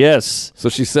 whisper. Yes. So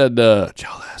she said, Joe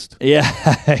last. Yeah,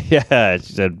 yeah.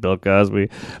 She said Bill Cosby,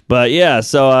 but yeah.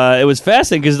 So it was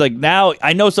fascinating because like now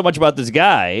I know so much about this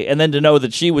guy, and then to know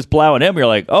that she was plowing him, you're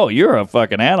like, oh, you're a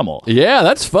fucking animal. Yeah,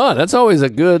 that's fun. That's always a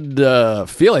good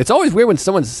feeling. It's always weird when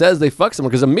someone says they fuck someone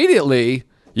because immediately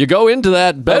you go into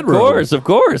that bedroom. Of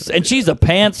course. And she's a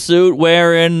pantsuit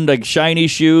wearing, like shiny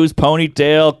shoes,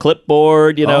 ponytail,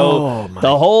 clipboard, you know,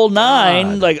 the whole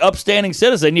nine, like upstanding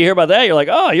citizen. You hear about that, you're like,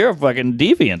 oh, you're a fucking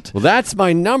deviant. Well, that's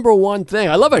my number one thing.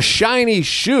 I love a shiny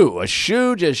shoe. A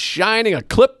shoe just shining, a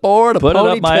clipboard, a Put ponytail.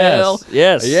 it up my ass.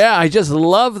 Yes. Yeah, I just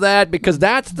love that because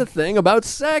that's the thing about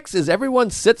sex is everyone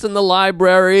sits in the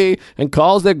library and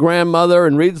calls their grandmother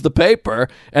and reads the paper,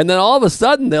 and then all of a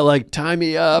sudden they're like, tie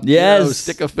me up, Yes.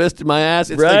 stick a fist in my ass.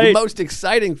 It's Right. the most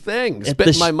exciting thing. Spit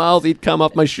in my mouth, eat cum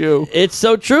off my shoe. It's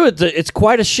so true. It's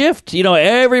quite a shift. You know,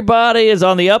 everybody is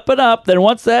on the up and up. Then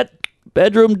once that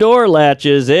bedroom door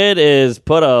latches, it is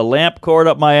put a lamp cord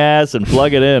up my ass and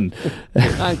plug it in.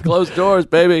 Behind closed doors,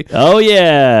 baby. Oh,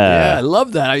 Yeah, yeah. I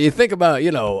love that. You think about,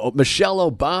 Michelle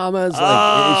Obama's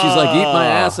like, she's like, eat my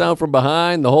ass out from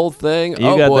behind, the whole thing. You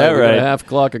got boy, that we're gonna right. half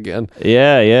clock again.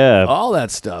 Yeah. All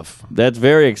that stuff. That's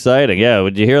very exciting. Yeah.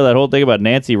 Would you hear that whole thing about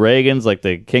Nancy Reagan's like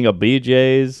the king of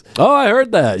BJs? Oh, I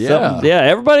heard that. Yeah. Yeah.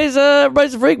 Everybody's a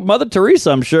freak. Mother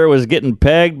Teresa, I'm sure, was getting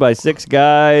pegged by 6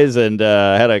 guys and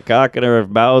had a cock in her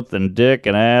mouth and dick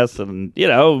and ass, and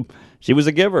she was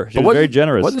a giver. She was very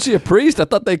generous. Wasn't she a priest? I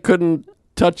thought they couldn't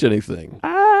touch anything.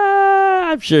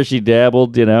 I'm sure she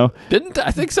dabbled. Didn't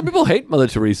I think some people hate Mother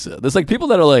Teresa? There's like people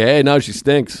that are like, hey, now she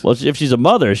stinks. Well, if she's a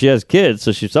mother, she has kids,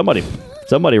 so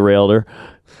somebody railed her.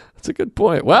 That's a good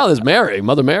point. Well, there's Mary,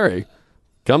 Mother Mary,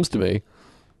 comes to me.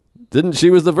 Didn't she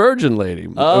was the Virgin Lady?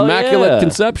 Oh, Immaculate yeah.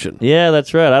 Conception. Yeah,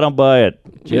 that's right. I don't buy it.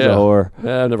 She's a whore.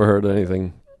 Yeah, I've never heard of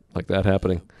anything like that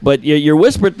happening. But your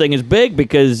whispered thing is big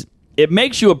because it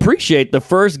makes you appreciate the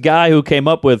first guy who came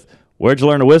up with, where'd you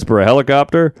learn to whisper, a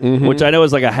helicopter? Mm-hmm. Which I know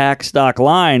is like a hack stock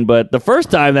line, but the first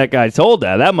time that guy told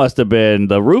that must have been,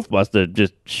 the roof must have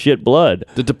just shit blood.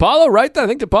 Did DePaulo write that? I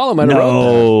think DePaulo might have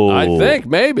wrote that. I think,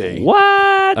 maybe.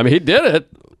 What? I mean, he did it.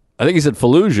 I think he said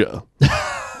Fallujah.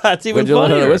 That's even When'd you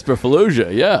learn how to funnier. whisper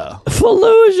Fallujah? Yeah.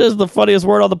 Fallujah is the funniest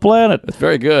word on the planet. It's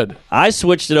very good. I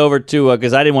switched it over to,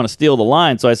 because I didn't want to steal the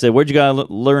line, so I said, where'd you guys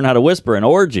learn how to whisper? An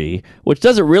orgy, which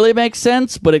doesn't really make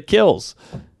sense, but it kills.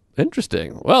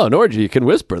 Interesting. Well, an orgy, you can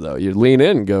whisper, though. You lean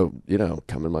in and go,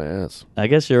 come in my ass. I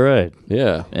guess you're right.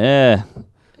 Yeah. Yeah.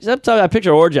 Sometimes I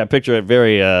picture orgy, I picture it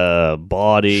very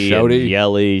bawdy, Shouty. and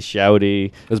yelly,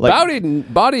 shouty. Is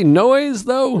body noise,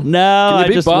 though? No, Can you I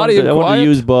be just body and I want to quiet?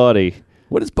 use body.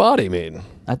 What does body mean?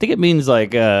 I think it means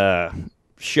like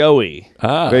showy,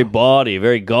 very bawdy,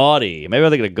 very gaudy. Maybe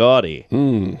I'm thinking of gaudy.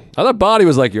 I thought body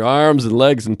was like your arms and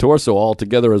legs and torso all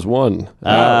together as one.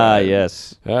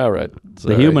 Yes. All right.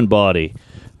 The human body.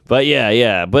 But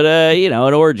yeah. But, an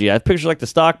orgy. I picture like the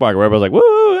stock market where everybody's like,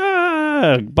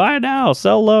 woo, buy now,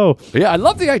 sell low. Yeah, I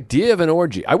love the idea of an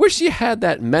orgy. I wish you had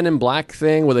that Men in Black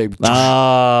thing where they...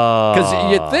 Oh.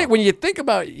 Because when you think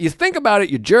about it,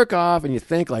 you jerk off and you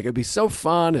think like it'd be so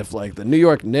fun if like the New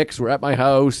York Knicks were at my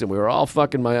house and we were all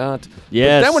fucking my aunt.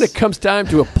 Yes. But then when it comes time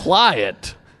to apply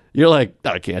it, you're like,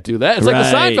 I can't do that. It's like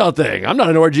the Right. Seinfeld thing. I'm not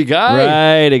an orgy guy.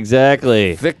 Right,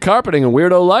 exactly. Thick carpeting and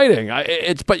weirdo lighting.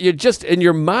 But you're just in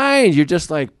your mind. You're just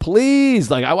like,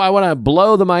 please, like I want to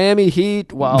blow the Miami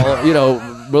Heat while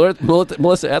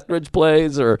Melissa Etheridge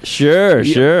plays or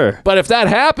Sure. But if that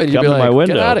happened, you'd Come be to my like,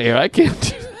 window. get out of here. I can't do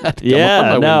that. Come on Yeah,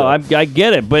 my no, window. I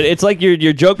get it, but it's like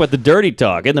your joke about the dirty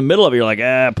talk. In the middle of it, you're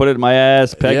like, put it in my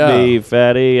ass, peg me,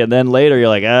 fatty, and then later you're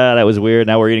like, that was weird.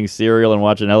 Now we're eating cereal and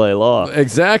watching L.A. Law.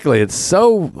 Exactly. It's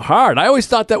so hard. I always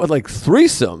thought that with like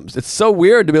threesomes. It's so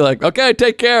weird to be like, okay,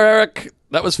 take care, Eric.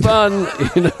 That was fun.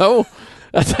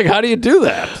 That's like, how do you do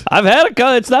that? I've had a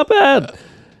cut. It's not bad.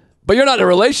 But you're not in a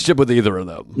relationship with either of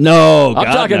them. No, I'm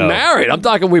talking married. I'm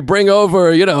talking we bring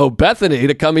over, Bethany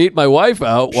to come eat my wife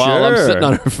out while I'm Sure. sitting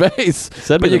on her face.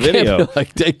 Send me but you the video. can't be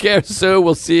like, take care, Sue.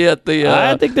 We'll see you at the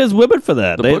I think there's women for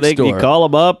that. the You bookstore. call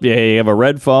them up. You have a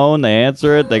red phone. They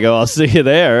answer it. They go, I'll see you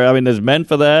there. I mean, there's men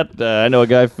for that. I know a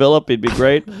guy, Philip. He'd be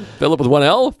great. Philip with one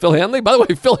L, Phil Hanley. By the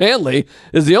way, Phil Hanley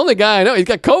is the only guy I know. He's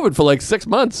got COVID for like 6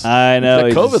 months. I know.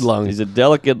 He's got COVID lungs. He's a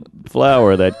delicate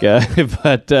flower, that guy.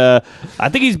 But I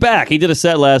think he's back. He did a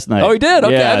set last night. Oh, he did?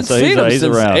 Okay, Yeah, I haven't so seen him he's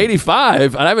since around.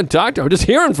 85, and I haven't talked to him. I'm just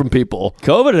hearing from people.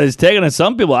 COVID has taken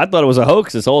some people. I thought it was a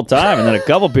hoax this whole time, and then a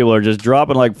couple people are just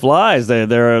dropping like flies.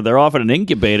 They're off in an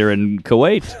incubator in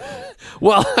Kuwait.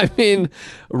 Well, I mean,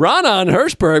 Ronan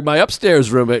Hirschberg, my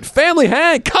upstairs roommate, family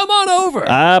hang, come on over.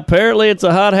 Apparently, it's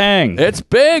a hot hang. It's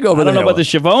big over I there. don't know about the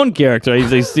Chavone character.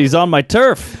 He's on my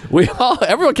turf.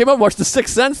 Everyone came up and watched The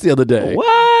Sixth Sense the other day.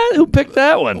 What? Who picked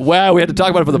that one? Wow, we had to talk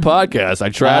about it for the podcast. I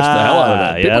trashed the hell out of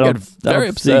that. People I get don't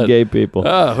very see upset. gay people.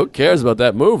 Oh, who cares about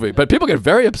that movie? But people get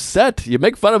very upset. You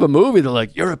make fun of a movie, they're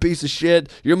like, "You're a piece of shit.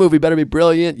 Your movie better be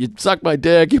brilliant. You suck my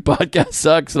dick. Your podcast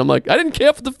sucks." And I'm like, I didn't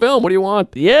care for the film. What do you want?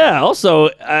 Yeah. Also,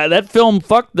 that film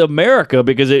fucked America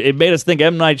because it made us think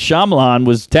M. Night Shyamalan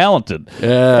was talented.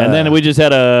 Yeah. And then we just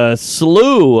had a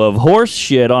slew of horse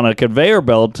shit on a conveyor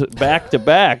belt back to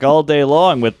back all day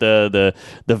long with the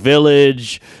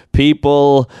Village,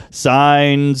 People,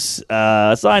 Signs.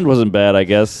 Sign wasn't bad, I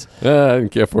guess. I didn't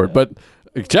care for it. But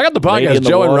check out the Lady podcast. in the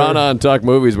Joe and Water. Ronan talk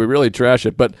movies. We really trash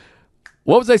it. But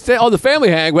what was I saying? Oh, the family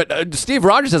hang. But Steve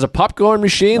Rogers has a popcorn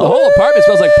machine. The whole apartment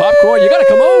smells like popcorn. You got to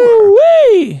come over.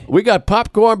 Wee! We got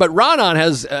popcorn, but Ronan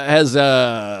has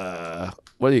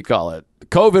what do you call it?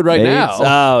 COVID right now.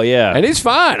 Oh, yeah. And he's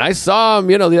fine. I saw him,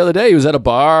 the other day. He was at a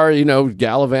bar,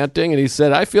 gallivanting, and he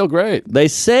said, "I feel great." They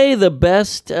say the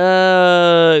best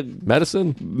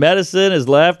Medicine? medicine is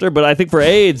laughter, but I think for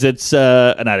AIDS, it's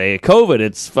not COVID.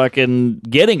 It's fucking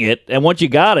getting it, and once you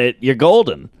got it, you're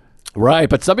golden. Right,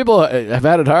 but some people have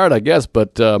had it hard, I guess.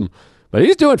 But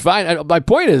he's doing fine. And my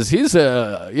point is, he's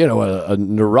a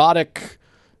neurotic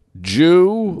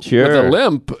Jew with Sure. a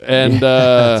limp, and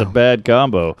That's a bad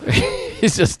combo.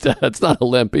 he's just it's not a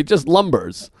limp. He just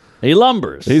lumbers. He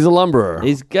lumbers. He's a lumberer.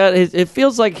 He's got his. It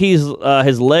feels like his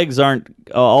legs aren't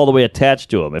all the way attached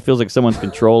to him. It feels like someone's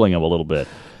controlling him a little bit.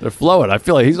 They're flowing. I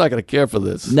feel like he's not going to care for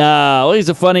this. No, he's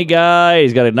a funny guy.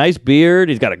 He's got a nice beard.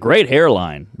 He's got a great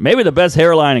hairline. Maybe the best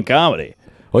hairline in comedy.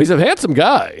 Well, he's a handsome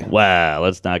guy. Wow,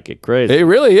 let's not get crazy. He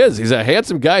really is. He's a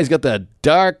handsome guy. He's got that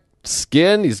dark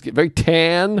skin. He's very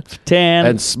tan.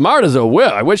 And smart as a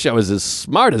whip. I wish I was as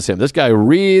smart as him. This guy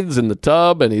reads in the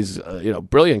tub, and he's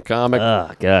brilliant comic. Oh,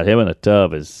 God, him in a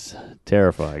tub is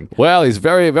terrifying. Well, he's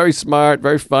very, very smart,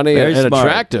 very funny, Very and smart.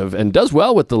 attractive, and does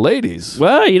well with the ladies.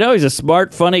 Well, he's a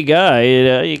smart, funny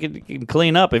guy. You can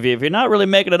clean up. If you're not really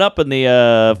making it up in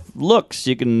the looks,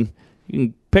 you can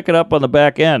pick it up on the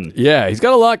back end. Yeah, he's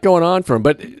got a lot going on for him,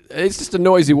 but it's just a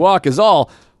noisy walk is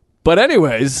all. But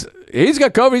anyways, he's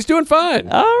got COVID. He's doing fine.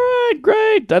 All right,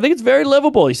 great. I think it's very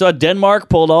livable. You saw Denmark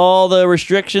pulled all the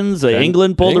restrictions.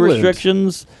 England pulled the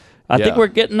restrictions. I think we're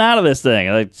getting out of this thing.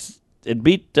 It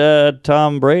beat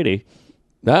Tom Brady.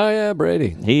 Oh, yeah,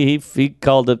 Brady. He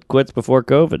called it quits before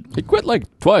COVID. He quit like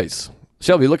twice.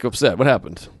 Shelby, you look upset. What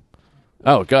happened?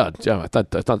 Oh, God. Yeah, I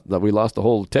thought that we lost the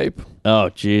whole tape. Oh,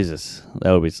 Jesus.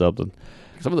 That would be something.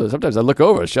 Sometimes I look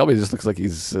over. Shelby just looks like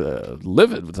he's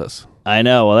livid with us. I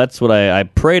know. Well, that's what I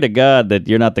pray to God that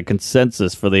you're not the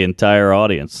consensus for the entire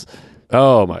audience.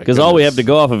 Oh, my God. Because all we have to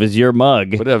go off of is your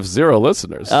mug. We'd have 0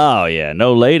 listeners. Oh, yeah.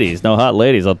 No ladies. No hot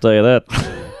ladies, I'll tell you that.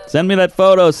 Send me that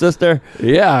photo, sister.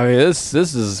 Yeah, I mean, this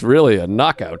is really a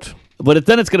knockout. But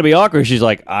then it's going to be awkward. She's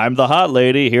like, I'm the hot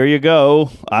lady. Here you go.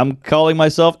 I'm calling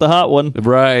myself the hot one.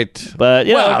 Right. But,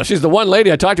 wow, she's the one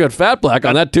lady I talked to at Fat Black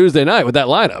on that Tuesday night with that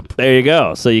lineup. There you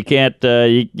go. So you can't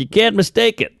you can't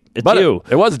mistake it. It's But you.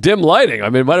 it was dim lighting. I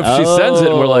mean, what if she sends it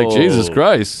and we're like, Jesus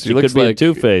Christ. She looks could be a like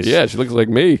Two-Face. Yeah, she looks like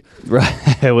me. Right.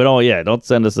 Don't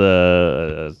send us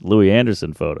a Louis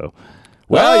Anderson photo.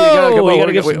 Well, you gotta come we over. got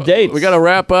to give some dates. We got to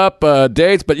wrap up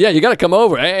dates, but yeah, you got to come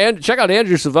over and check out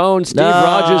Andrew Savone, Steve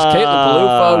Rogers, Caitlin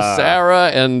Palufo, Sarah,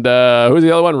 and who's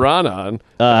the other one? Ronan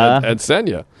and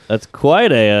Senya. That's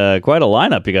quite a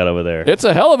lineup you got over there. It's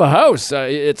a hell of a house.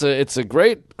 It's a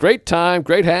great time,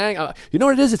 great hang. You know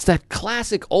what it is? It's that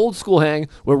classic old school hang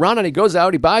where Ronan, he goes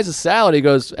out, he buys a salad, he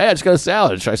goes, "Hey, I just got a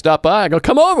salad. Should I stop by?" I go,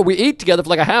 "Come over. We eat together for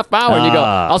like a half hour," and you go,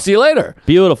 "I'll see you later."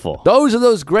 Beautiful. Those are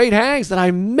those great hangs that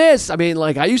I miss. I mean,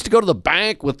 like I used to go to the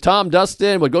bank with Tom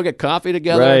Dustin. We'd go get coffee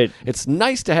together. Right. It's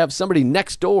nice to have somebody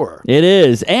next door. It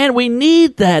is. And we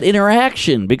need that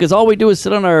interaction because all we do is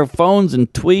sit on our phones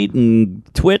and tweet and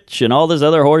Twitch and all this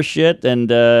other horse shit.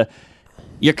 And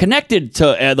you're connected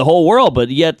to the whole world, but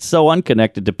yet so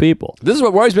unconnected to people. This is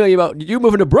what worries me about you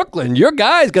moving to Brooklyn. Your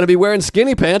guy's going to be wearing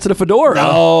skinny pants and a fedora.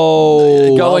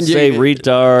 No. Go I'll and say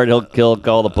retard. He'll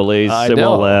call the police. I It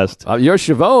know. won't last. Your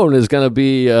Chavone is going to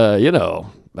be, I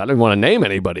don't even want to name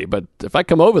anybody, but if I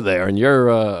come over there and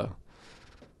you're,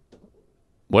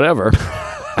 whatever.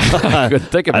 I couldn't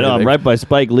think of I know. I'm anything. right by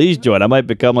Spike Lee's joint. I might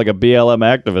become like a BLM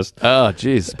activist. Oh,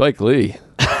 geez, Spike Lee.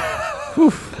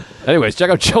 Whew. Anyways, check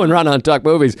out Joe and Ron on Talk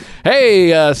Movies.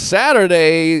 Hey,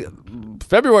 Saturday,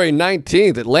 February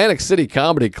 19th, Atlantic City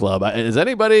Comedy Club. Is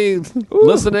anybody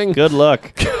listening? Good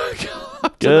luck.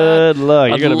 Good luck.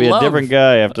 You're going to be a different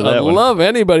guy after that I'd one. love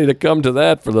anybody to come to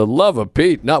that, for the love of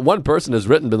Pete. Not one person has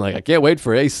been like, I can't wait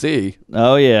for AC,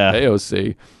 Oh, yeah.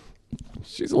 AOC.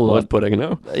 She's a little off-putting,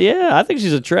 no? Yeah, I think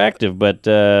she's attractive, but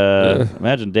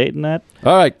imagine dating that.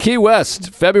 All right, Key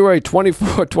West, February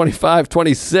 24, 25,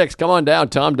 26. Come on down.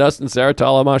 Tom, Dustin, Sarah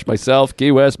Talamash, myself,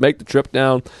 Key West. Make the trip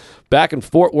down. Back in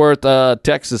Fort Worth,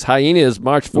 Texas, Hyenas,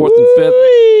 March 4th and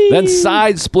 5th. Then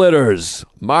Side Splitters,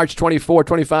 March 24,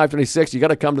 25, 26. You got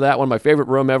to come to that one. My favorite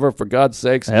room ever, for God's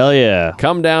sakes. Hell yeah.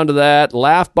 Come down to that.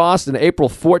 Laugh Boston, April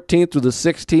 14th through the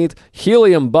 16th.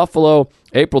 Helium Buffalo,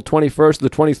 April 21st to the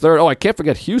 23rd. Oh, I can't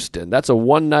forget Houston. That's a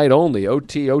one night only.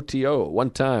 OTO. One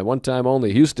time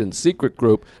only. Houston Secret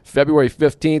Group, February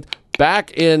 15th.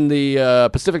 Back in the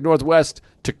Pacific Northwest,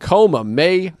 Tacoma,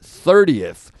 May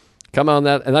 30th. Come on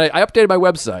that. And I updated my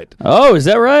website. Oh, is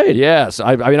that right? Yes.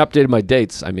 I updated my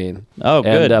dates, Oh,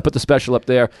 good. And put the special up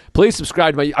there. Please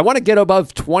subscribe to my... I want to get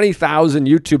above 20,000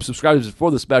 YouTube subscribers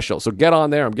before the special. So get on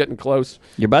there. I'm getting close.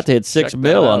 You're about to hit 6 Check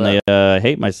mil that on out. the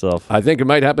Hate Myself. I think it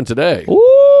might happen today.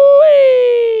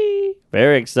 Woo-wee.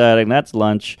 Very exciting. That's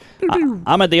lunch.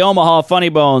 I'm at the Omaha Funny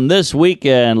Bone this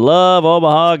weekend. Love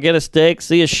Omaha. Get a steak.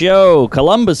 See a show.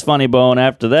 Columbus Funny Bone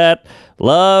after that.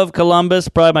 Love Columbus.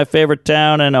 Probably my favorite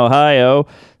town in Ohio.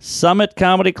 Summit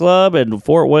Comedy Club in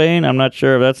Fort Wayne. I'm not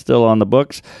sure if that's still on the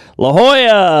books. La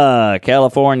Jolla,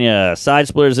 California. Side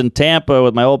Splitters in Tampa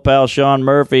with my old pal Sean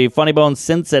Murphy. Funny Bone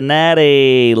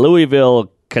Cincinnati. Louisville,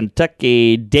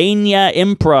 Kentucky. Dania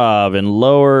Improv in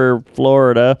Lower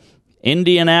Florida.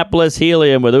 Indianapolis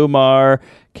Helium with Umar.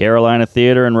 Carolina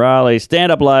Theater in Raleigh, Stand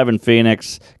Up Live in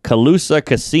Phoenix, Calusa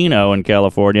Casino in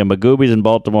California, Magoobies in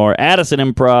Baltimore, Addison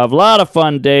Improv, a lot of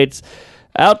fun dates.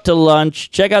 Out to lunch.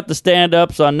 Check out the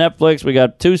stand-ups on Netflix. We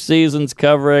got 2 seasons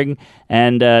covering.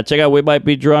 And check out We Might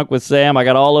Be Drunk with Sam. I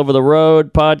got All Over the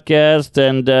Road podcast.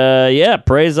 And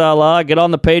praise Allah. Get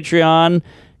on the Patreon.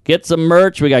 Get some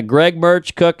merch. We got Greg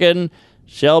merch cooking.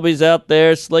 Shelby's out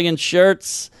there slinging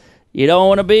shirts. You don't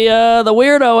want to be the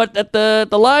weirdo at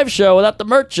the live show without the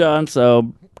merch on,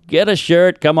 so get a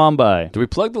shirt. Come on by. Do we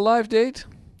plug the live date?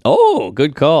 Oh,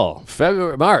 good call.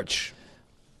 March,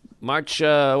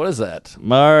 what is that?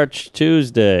 March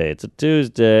Tuesday. It's a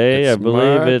Tuesday. It's I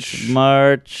believe it's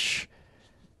March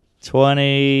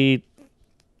 22nd.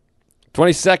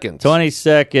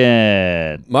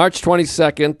 22nd. March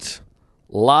 22nd.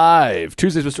 Live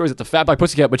Tuesdays with Stories at the Fat Black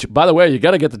Pussycat, which, by the way, you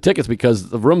got to get the tickets because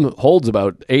the room holds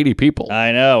about 80 people.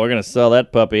 I know. We're going to sell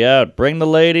that puppy out. Bring the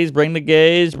ladies, bring the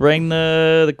gays, bring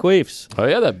the queefs. Oh,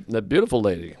 yeah, that beautiful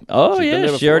lady. Oh, She's been yeah,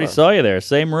 there she already before. saw you there.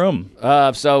 Same room.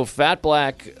 So Fat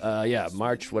Black,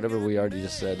 March, whatever we already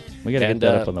just said. We got to get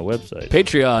that up on the website.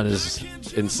 Patreon is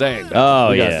insane.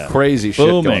 Oh, we yeah. got crazy shit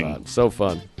Booming. going on. So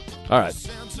fun. All right.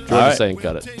 Georgia All right. saying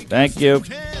cut it. Thank you.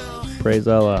 Praise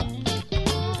Allah.